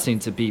 his blessing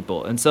to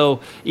people. And so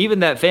even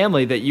that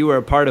family that you were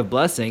a part of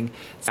blessing,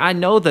 I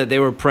know that they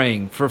were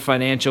praying for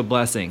financial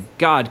blessing.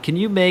 God, could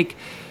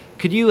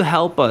you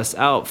help us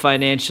out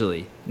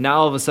financially? Now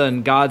all of a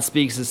sudden God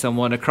speaks to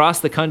someone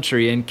across the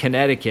country in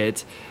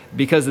Connecticut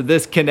because of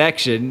this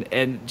connection,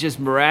 and just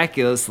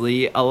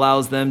miraculously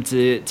allows them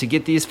to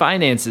get these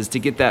finances, to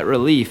get that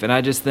relief. And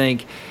I just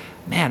think,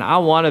 man, I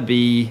want to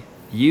be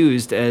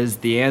used as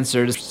the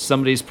answer to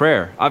somebody's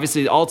prayer.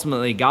 Obviously,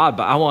 ultimately God,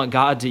 but I want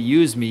God to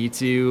use me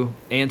to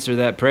answer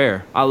that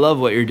prayer. I love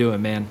what you're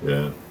doing, man.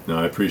 Yeah, no,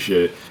 I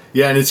appreciate it.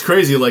 Yeah, and it's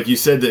crazy, like you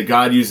said, that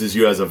God uses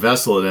you as a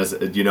vessel. And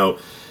as you know,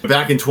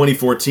 back in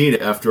 2014,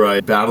 after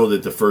I battled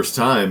it the first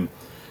time,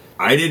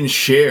 I didn't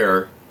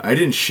share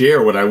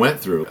what I went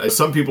through.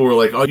 Some people were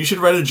like, oh, you should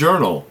write a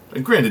journal.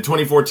 And granted,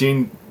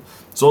 2014,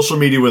 social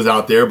media was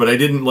out there, but I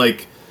didn't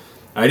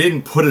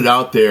put it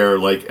out there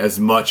like as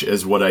much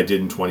as what I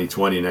did in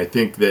 2020. And I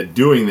think that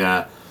doing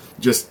that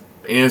just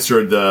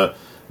answered the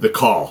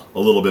call a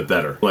little bit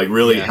better, like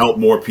really help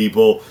more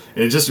people.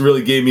 And it just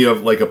really gave me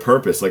a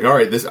purpose. Like, all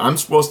right, I'm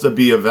supposed to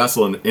be a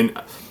vessel,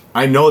 and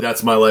I know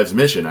that's my life's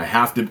mission.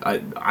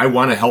 I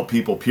want to help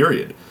people,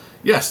 period.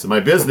 Yes, my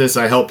business,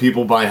 I help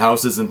people buy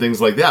houses and things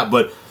like that,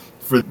 but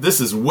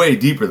this is way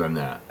deeper than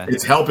that.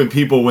 It's helping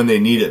people when they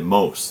need it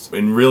most,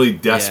 in really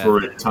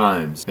desperate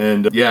times.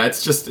 And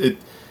it's just,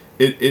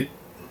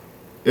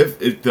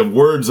 if the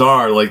words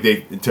are like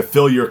to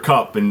fill your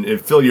cup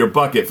and fill your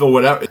bucket, fill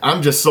whatever.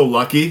 I'm just so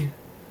lucky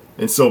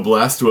and so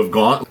blessed to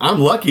have I'm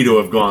lucky to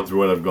have gone through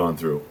what I've gone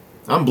through.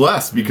 I'm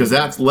blessed because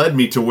that's led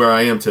me to where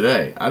I am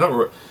today. I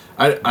don't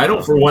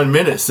for 1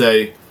 minute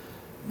say,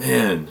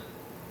 man,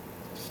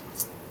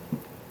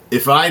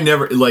 if I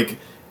never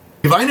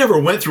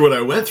went through what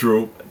I went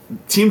through,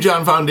 Team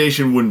John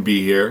Foundation wouldn't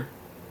be here.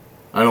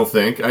 I don't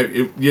think.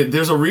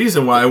 There's a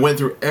reason why I went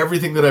through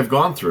everything that I've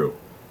gone through.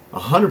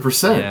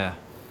 100%. Yeah.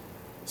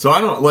 So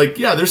I don't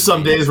there's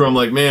some days where I'm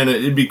like, man,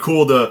 it'd be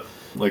cool to,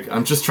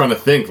 I'm just trying to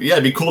think. Yeah,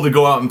 it'd be cool to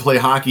go out and play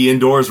hockey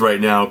indoors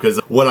right now because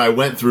what I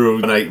went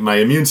through, and my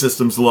immune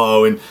system's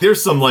low, and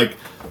there's some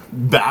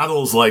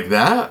battles like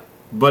that,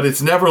 but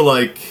it's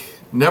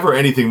never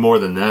anything more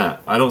than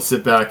that. I don't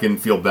sit back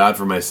and feel bad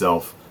for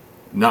myself.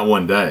 Not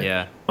one day.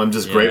 Yeah. I'm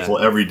just grateful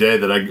every day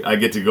that I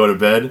get to go to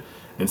bed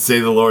and say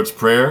the Lord's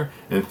Prayer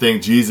and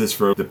thank Jesus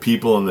for the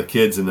people and the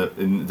kids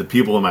and the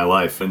people in my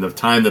life and the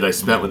time that I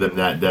spent with them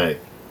that day.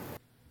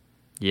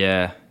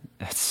 Yeah,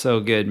 that's so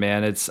good,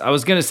 man. I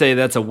was going to say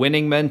that's a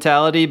winning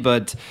mentality,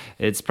 but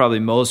it's probably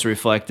most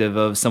reflective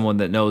of someone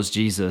that knows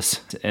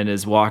Jesus and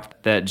has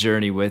walked that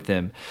journey with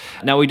him.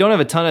 Now, we don't have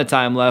a ton of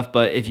time left,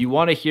 but if you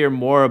want to hear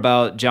more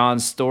about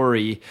John's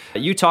story,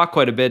 you talk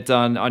quite a bit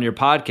on your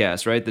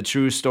podcast, right? The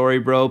True Story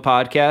Bro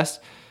podcast.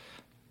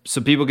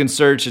 So people can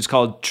search. It's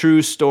called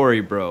True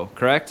Story Bro,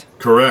 correct?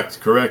 Correct.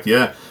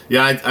 Yeah.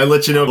 I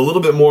let you know a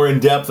little bit more in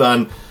depth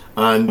on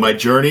my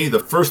journey. The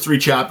first 3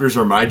 chapters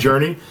are my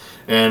journey.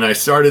 And I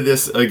started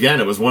this,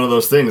 again, it was one of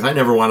those things. I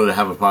never wanted to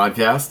have a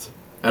podcast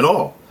at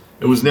all.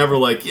 It was never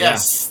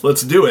yes,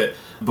 let's do it.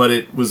 But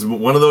it was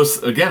one of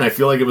those, again, I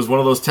feel like it was one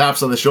of those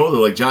taps on the shoulder,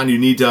 like, John, you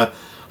need to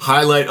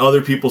highlight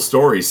other people's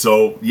stories.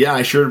 So,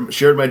 I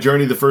shared my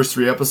journey the first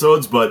 3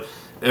 episodes, but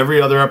every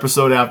other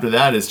episode after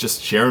that is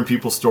just sharing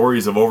people's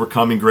stories of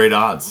overcoming great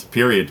odds,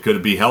 period. Could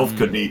it be health,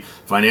 could be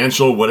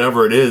financial,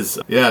 whatever it is.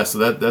 Yeah,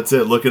 so that's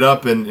it. Look it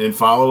up and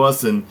follow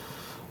us and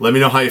let me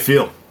know how you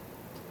feel.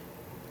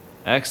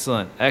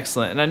 Excellent.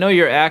 And I know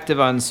you're active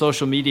on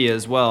social media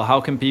as well.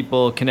 How can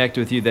people connect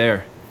with you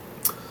there?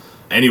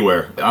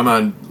 Anywhere. I'm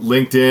on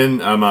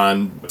LinkedIn. I'm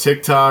on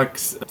TikTok,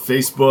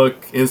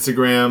 Facebook,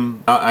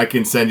 Instagram. I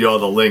can send you all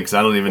the links.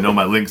 I don't even know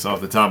my links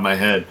off the top of my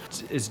head.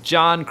 It's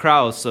John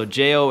Krause, so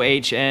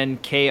JohnKrause.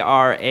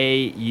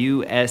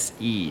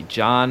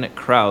 John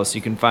Krause.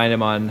 You can find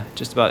him on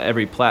just about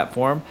every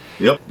platform.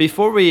 Yep.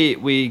 Before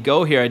we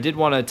go here, I did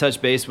want to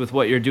touch base with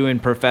what you're doing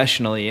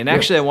professionally. And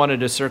actually, I wanted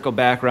to circle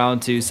back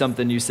around to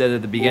something you said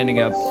at the beginning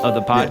of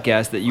the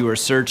podcast, that you were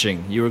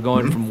searching. You were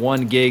going from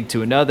one gig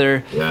to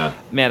another. Yeah.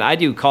 Man, I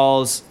do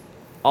calls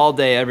all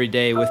day, every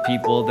day with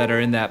people that are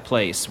in that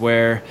place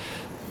where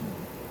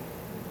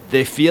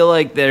they feel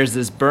like there's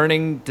this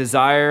burning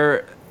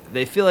desire.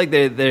 They feel like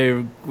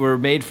they were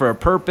made for a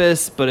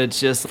purpose, but it's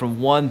just from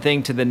one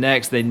thing to the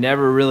next. They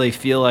never really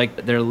feel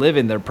like they're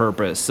living their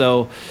purpose.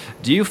 So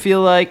do you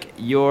feel like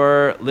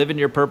you're living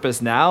your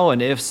purpose now?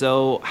 And if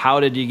so, how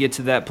did you get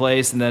to that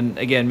place? And then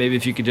again, maybe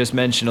if you could just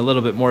mention a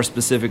little bit more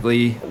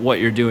specifically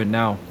what you're doing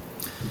now.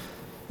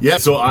 Yeah,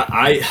 so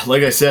I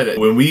like I said,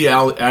 when we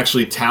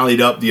actually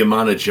tallied up the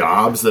amount of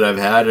jobs that I've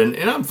had,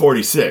 and I'm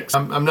 46.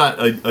 I'm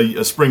not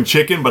a spring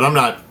chicken, but I'm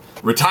not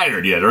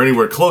retired yet or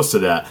anywhere close to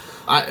that.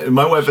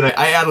 My wife and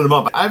I added them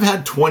up. I've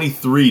had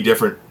 23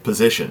 different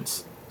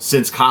positions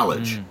since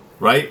college,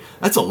 right?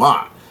 That's a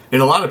lot.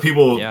 And a lot of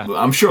people,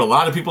 I'm sure a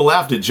lot of people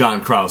laughed at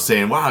John Krause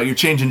saying, wow, you're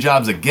changing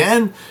jobs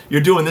again?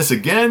 You're doing this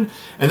again?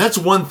 And that's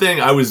one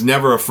thing I was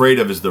never afraid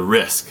of, is the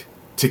risk.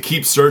 To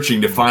keep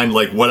searching to find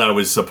what I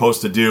was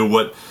supposed to do,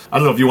 what, I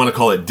don't know if you want to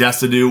call it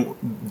destined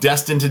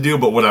to do,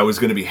 but what I was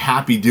going to be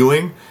happy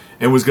doing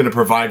and was going to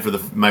provide for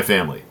my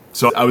family.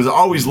 So I was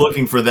always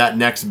looking for that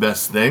next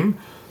best thing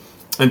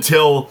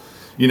until,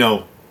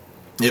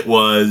 it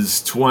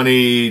was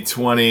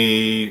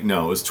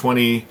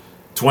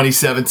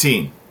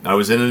 2017. I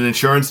was in an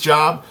insurance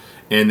job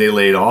and they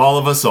laid all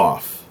of us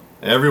off.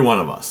 Every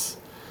one of us.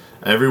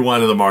 Every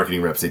one of the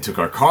marketing reps. They took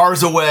our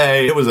cars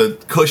away. It was a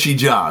cushy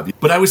job.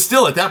 But I was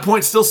still, at that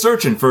point, still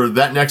searching for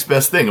that next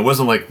best thing. It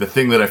wasn't like the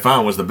thing that I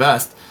found was the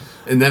best.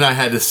 And then I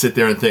had to sit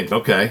there and think,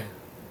 okay,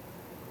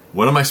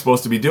 what am I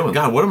supposed to be doing?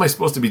 God, what am I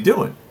supposed to be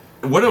doing?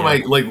 What am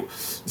I,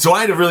 so I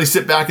had to really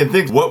sit back and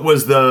think, what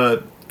was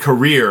the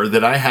career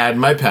that I had in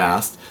my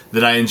past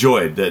that I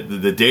enjoyed?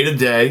 The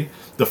day-to-day,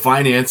 the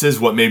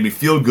finances, what made me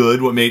feel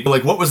good,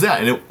 what was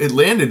that? And it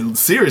landed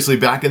seriously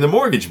back in the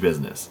mortgage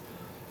business.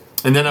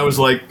 And then I was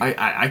like,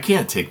 I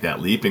can't take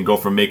that leap and go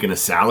from making a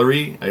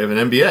salary. I have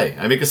an MBA.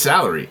 I make a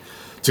salary.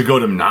 To go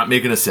to not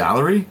making a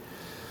salary?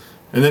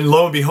 And then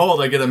lo and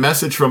behold, I get a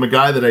message from a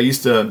guy that I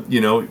used to,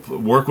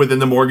 work with in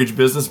the mortgage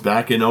business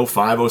back in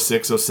 05,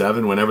 06,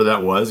 07, whenever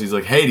that was. He's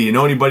like, hey, do you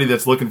know anybody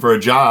that's looking for a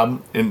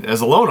job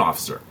as a loan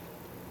officer?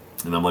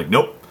 And I'm like,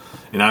 nope.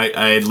 And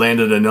I had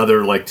landed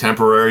another like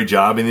temporary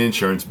job in the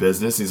insurance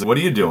business. He's like, what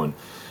are you doing?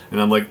 And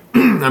I'm like,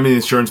 I'm in the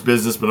insurance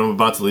business, but I'm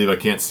about to leave. I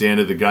can't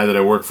stand it. The guy that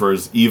I work for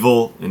is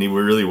evil, and he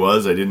really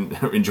was. I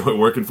didn't enjoy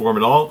working for him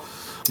at all.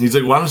 And he's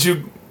like, why don't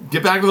you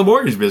get back to the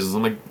mortgage business?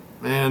 I'm like,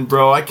 man,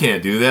 bro, I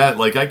can't do that.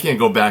 Like, I can't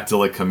go back to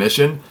like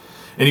commission.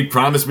 And he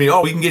promised me,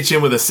 we can get you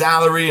in with a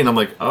salary. And I'm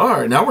like, all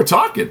right, now we're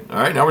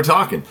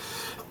talking.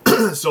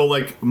 So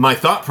like my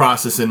thought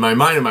process in my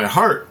mind and my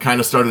heart kind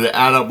of started to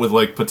add up with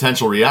like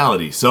potential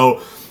reality.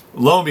 So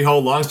lo and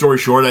behold, long story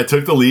short, I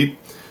took the leap.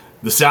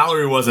 The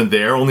salary wasn't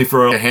there, only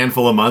for a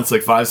handful of months,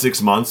 like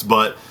 5-6 months,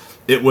 but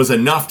it was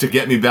enough to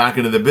get me back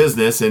into the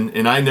business,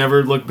 and I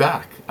never looked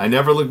back. I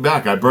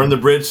burned the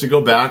bridge to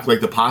go back,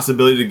 like the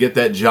possibility to get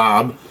that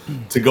job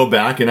to go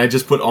back, and I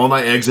just put all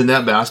my eggs in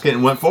that basket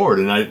and went forward.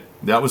 And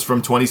that was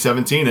from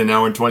 2017, and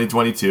now in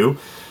 2022.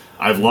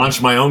 I've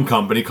launched my own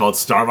company called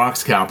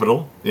Starvox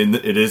Capital.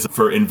 It is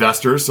for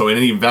investors, so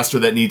any investor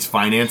that needs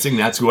financing,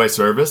 that's who I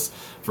service.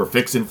 For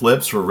fix and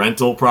flips, for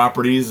rental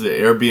properties,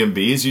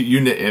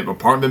 Airbnbs,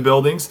 apartment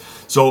buildings.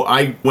 So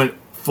I went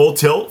full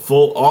tilt,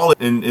 full all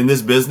in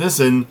this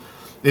business, and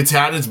it's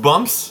had its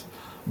bumps,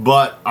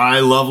 but I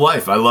love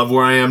life. I love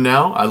where I am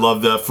now. I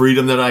love the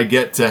freedom that I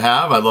get to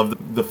have. I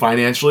love the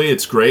financially,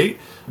 it's great,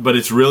 but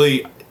it's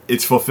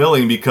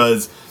fulfilling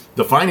because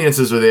the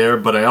finances are there,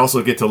 but I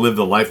also get to live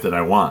the life that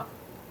I want,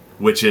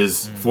 which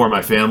is for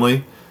my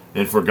family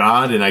and for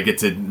God, and I get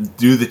to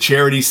do the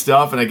charity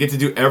stuff, and I get to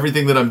do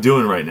everything that I'm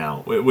doing right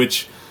now,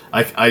 which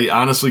I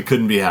honestly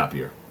couldn't be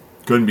happier.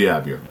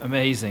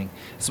 Amazing.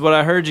 So what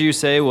I heard you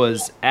say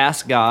was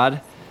ask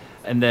God,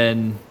 and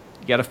then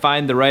you got to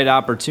find the right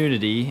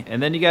opportunity,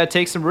 and then you got to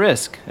take some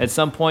risk. At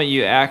some point,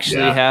 you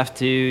actually have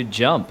to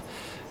jump.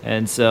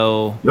 And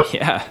so,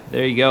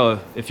 there you go.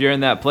 If you're in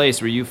that place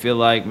where you feel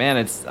like,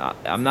 man,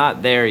 I'm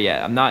not there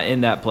yet, I'm not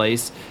in that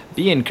place,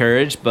 be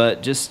encouraged,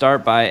 but just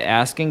start by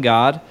asking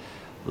God,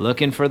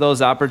 looking for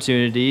those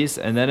opportunities,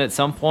 and then at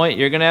some point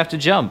you're going to have to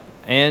jump.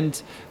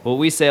 And what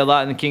we say a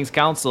lot in the King's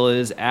Council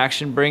is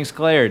action brings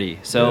clarity.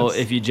 So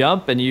if you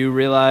jump and you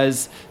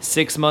realize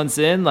 6 months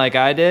in, like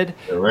I did,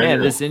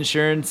 this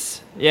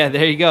insurance,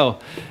 there you go.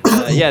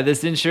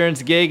 This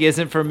insurance gig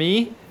isn't for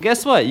me.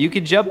 Guess what? You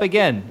can jump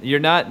again. You're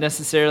not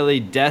necessarily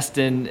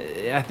destined.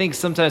 I think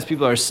sometimes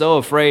people are so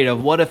afraid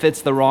of what if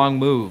it's the wrong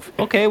move?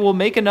 Okay, well,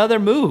 make another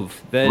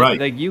move.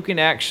 Like you can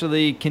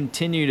actually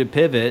continue to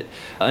pivot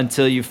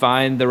until you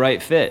find the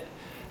right fit.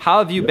 How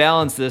have you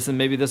balanced this? And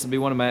maybe this will be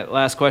one of my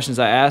last questions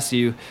I ask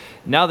you.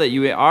 Now that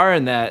you are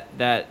in that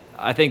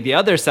I think the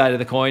other side of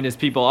the coin is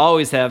people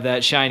always have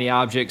that shiny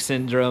object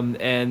syndrome,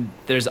 and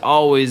there's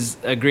always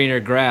a greener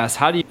grass.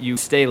 How do you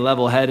stay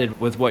level-headed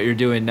with what you're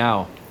doing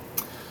now?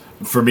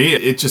 For me,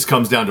 it just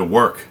comes down to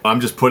work. I'm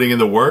just putting in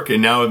the work,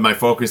 and now my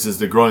focus is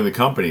to growing the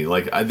company.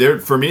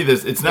 For me,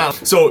 it's not.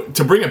 So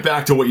to bring it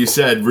back to what you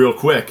said real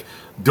quick,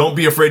 don't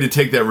be afraid to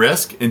take that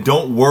risk, and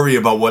don't worry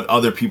about what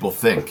other people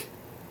think.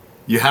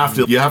 You have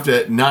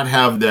to not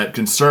have that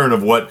concern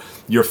of what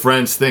your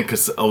friends think,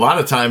 because a lot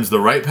of times the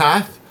right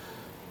path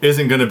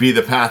isn't going to be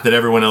the path that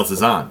everyone else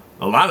is on.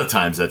 A lot of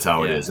times that's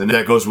how it is. And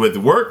that goes with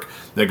work,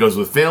 that goes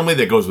with family,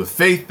 that goes with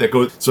faith,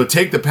 so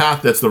take the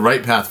path that's the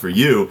right path for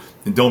you,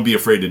 and don't be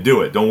afraid to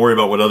do it. Don't worry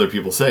about what other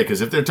people say,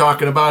 because if they're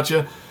talking about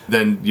you,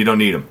 then you don't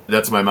need them.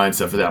 That's my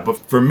mindset for that. But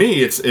for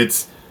me,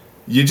 it's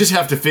you just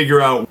have to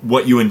figure out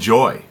what you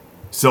enjoy.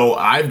 So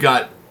I've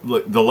got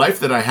the life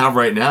that I have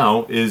right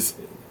now is,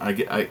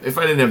 if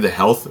I didn't have the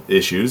health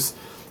issues,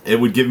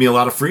 it would give me a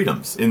lot of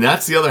freedoms. And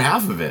that's the other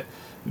half of it.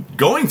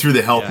 Going through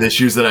the health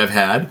issues that I've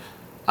had,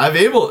 I've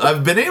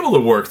been able to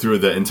work through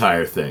the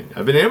entire thing.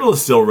 I've been able to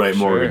still write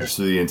mortgages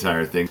through the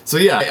entire thing. So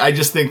I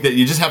just think that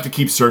you just have to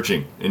keep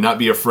searching and not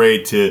be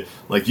afraid to,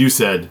 like you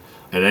said,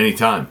 at any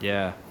time.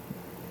 Yeah.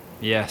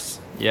 Yes.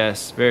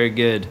 Very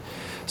good.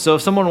 So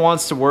if someone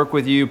wants to work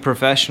with you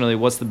professionally,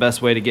 what's the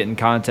best way to get in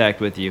contact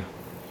with you?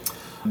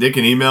 They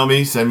can email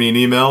me, send me an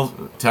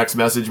email, text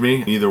message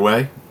me, either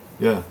way.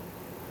 Yeah.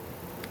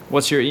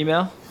 What's your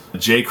email?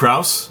 J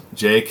Krause,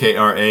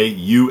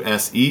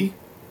 JKRAUSE,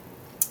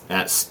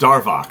 at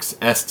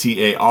Starvox,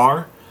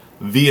 STAR,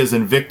 V as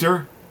in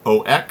Victor,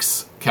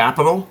 OX,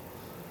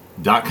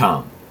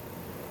 capital.com.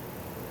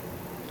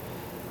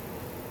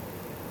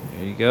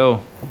 There you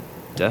go.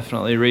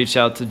 Definitely reach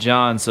out to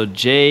John. So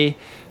J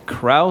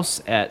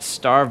Krause at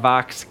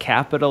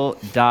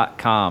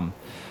starvoxcapital.com.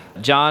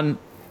 John,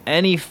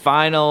 any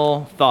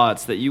final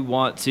thoughts that you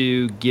want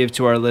to give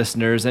to our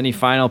listeners? Any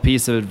final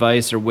piece of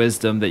advice or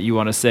wisdom that you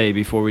want to say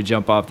before we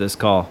jump off this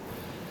call?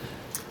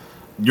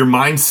 Your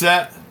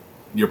mindset,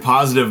 your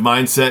positive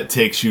mindset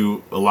takes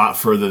you a lot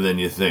further than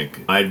you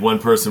think. I had one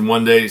person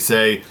one day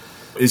say,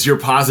 is your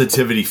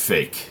positivity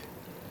fake?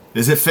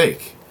 Is it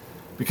fake?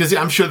 Because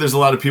I'm sure there's a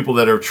lot of people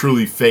that are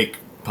truly fake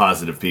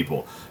positive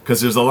people. Because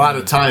there's a lot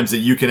of times that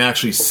you can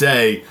actually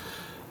say,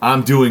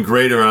 I'm doing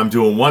great or I'm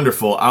doing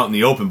wonderful out in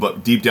the open,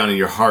 but deep down in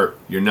your heart,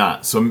 you're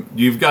not. So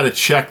you've got to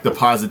check the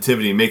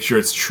positivity and make sure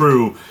it's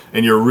true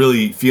and you're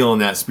really feeling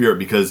that spirit,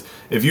 because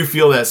if you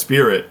feel that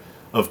spirit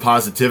of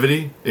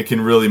positivity, it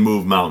can really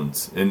move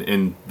mountains.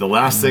 And the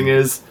last thing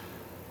is,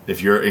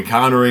 if you're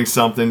encountering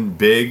something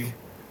big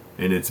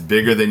and it's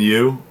bigger than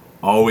you,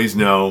 always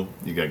know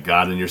you got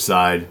God on your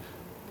side.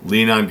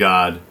 Lean on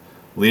God.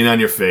 Lean on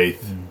your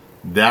faith.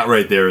 That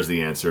right there is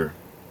the answer.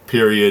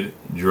 Period.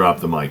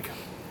 Drop the mic.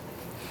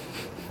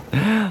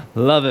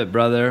 Love it,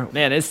 brother.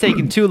 Man, it's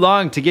taken too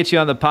long to get you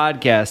on the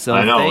podcast, so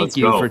thank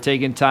you for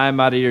taking time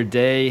out of your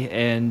day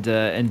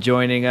and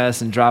joining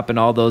us and dropping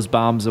all those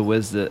bombs of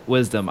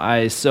wisdom.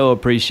 I so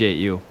appreciate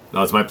you.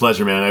 No, it's my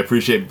pleasure, man. I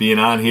appreciate being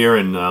on here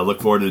and look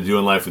forward to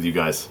doing life with you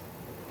guys.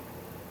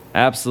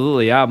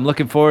 Absolutely. I'm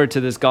looking forward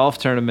to this golf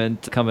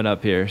tournament coming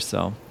up here.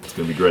 So it's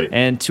going to be great.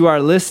 And to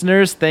our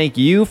listeners, thank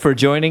you for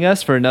joining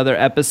us for another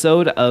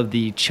episode of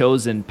the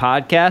Chosen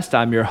Podcast.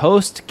 I'm your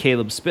host,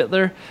 Caleb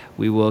Spittler.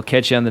 We will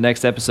catch you on the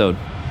next episode.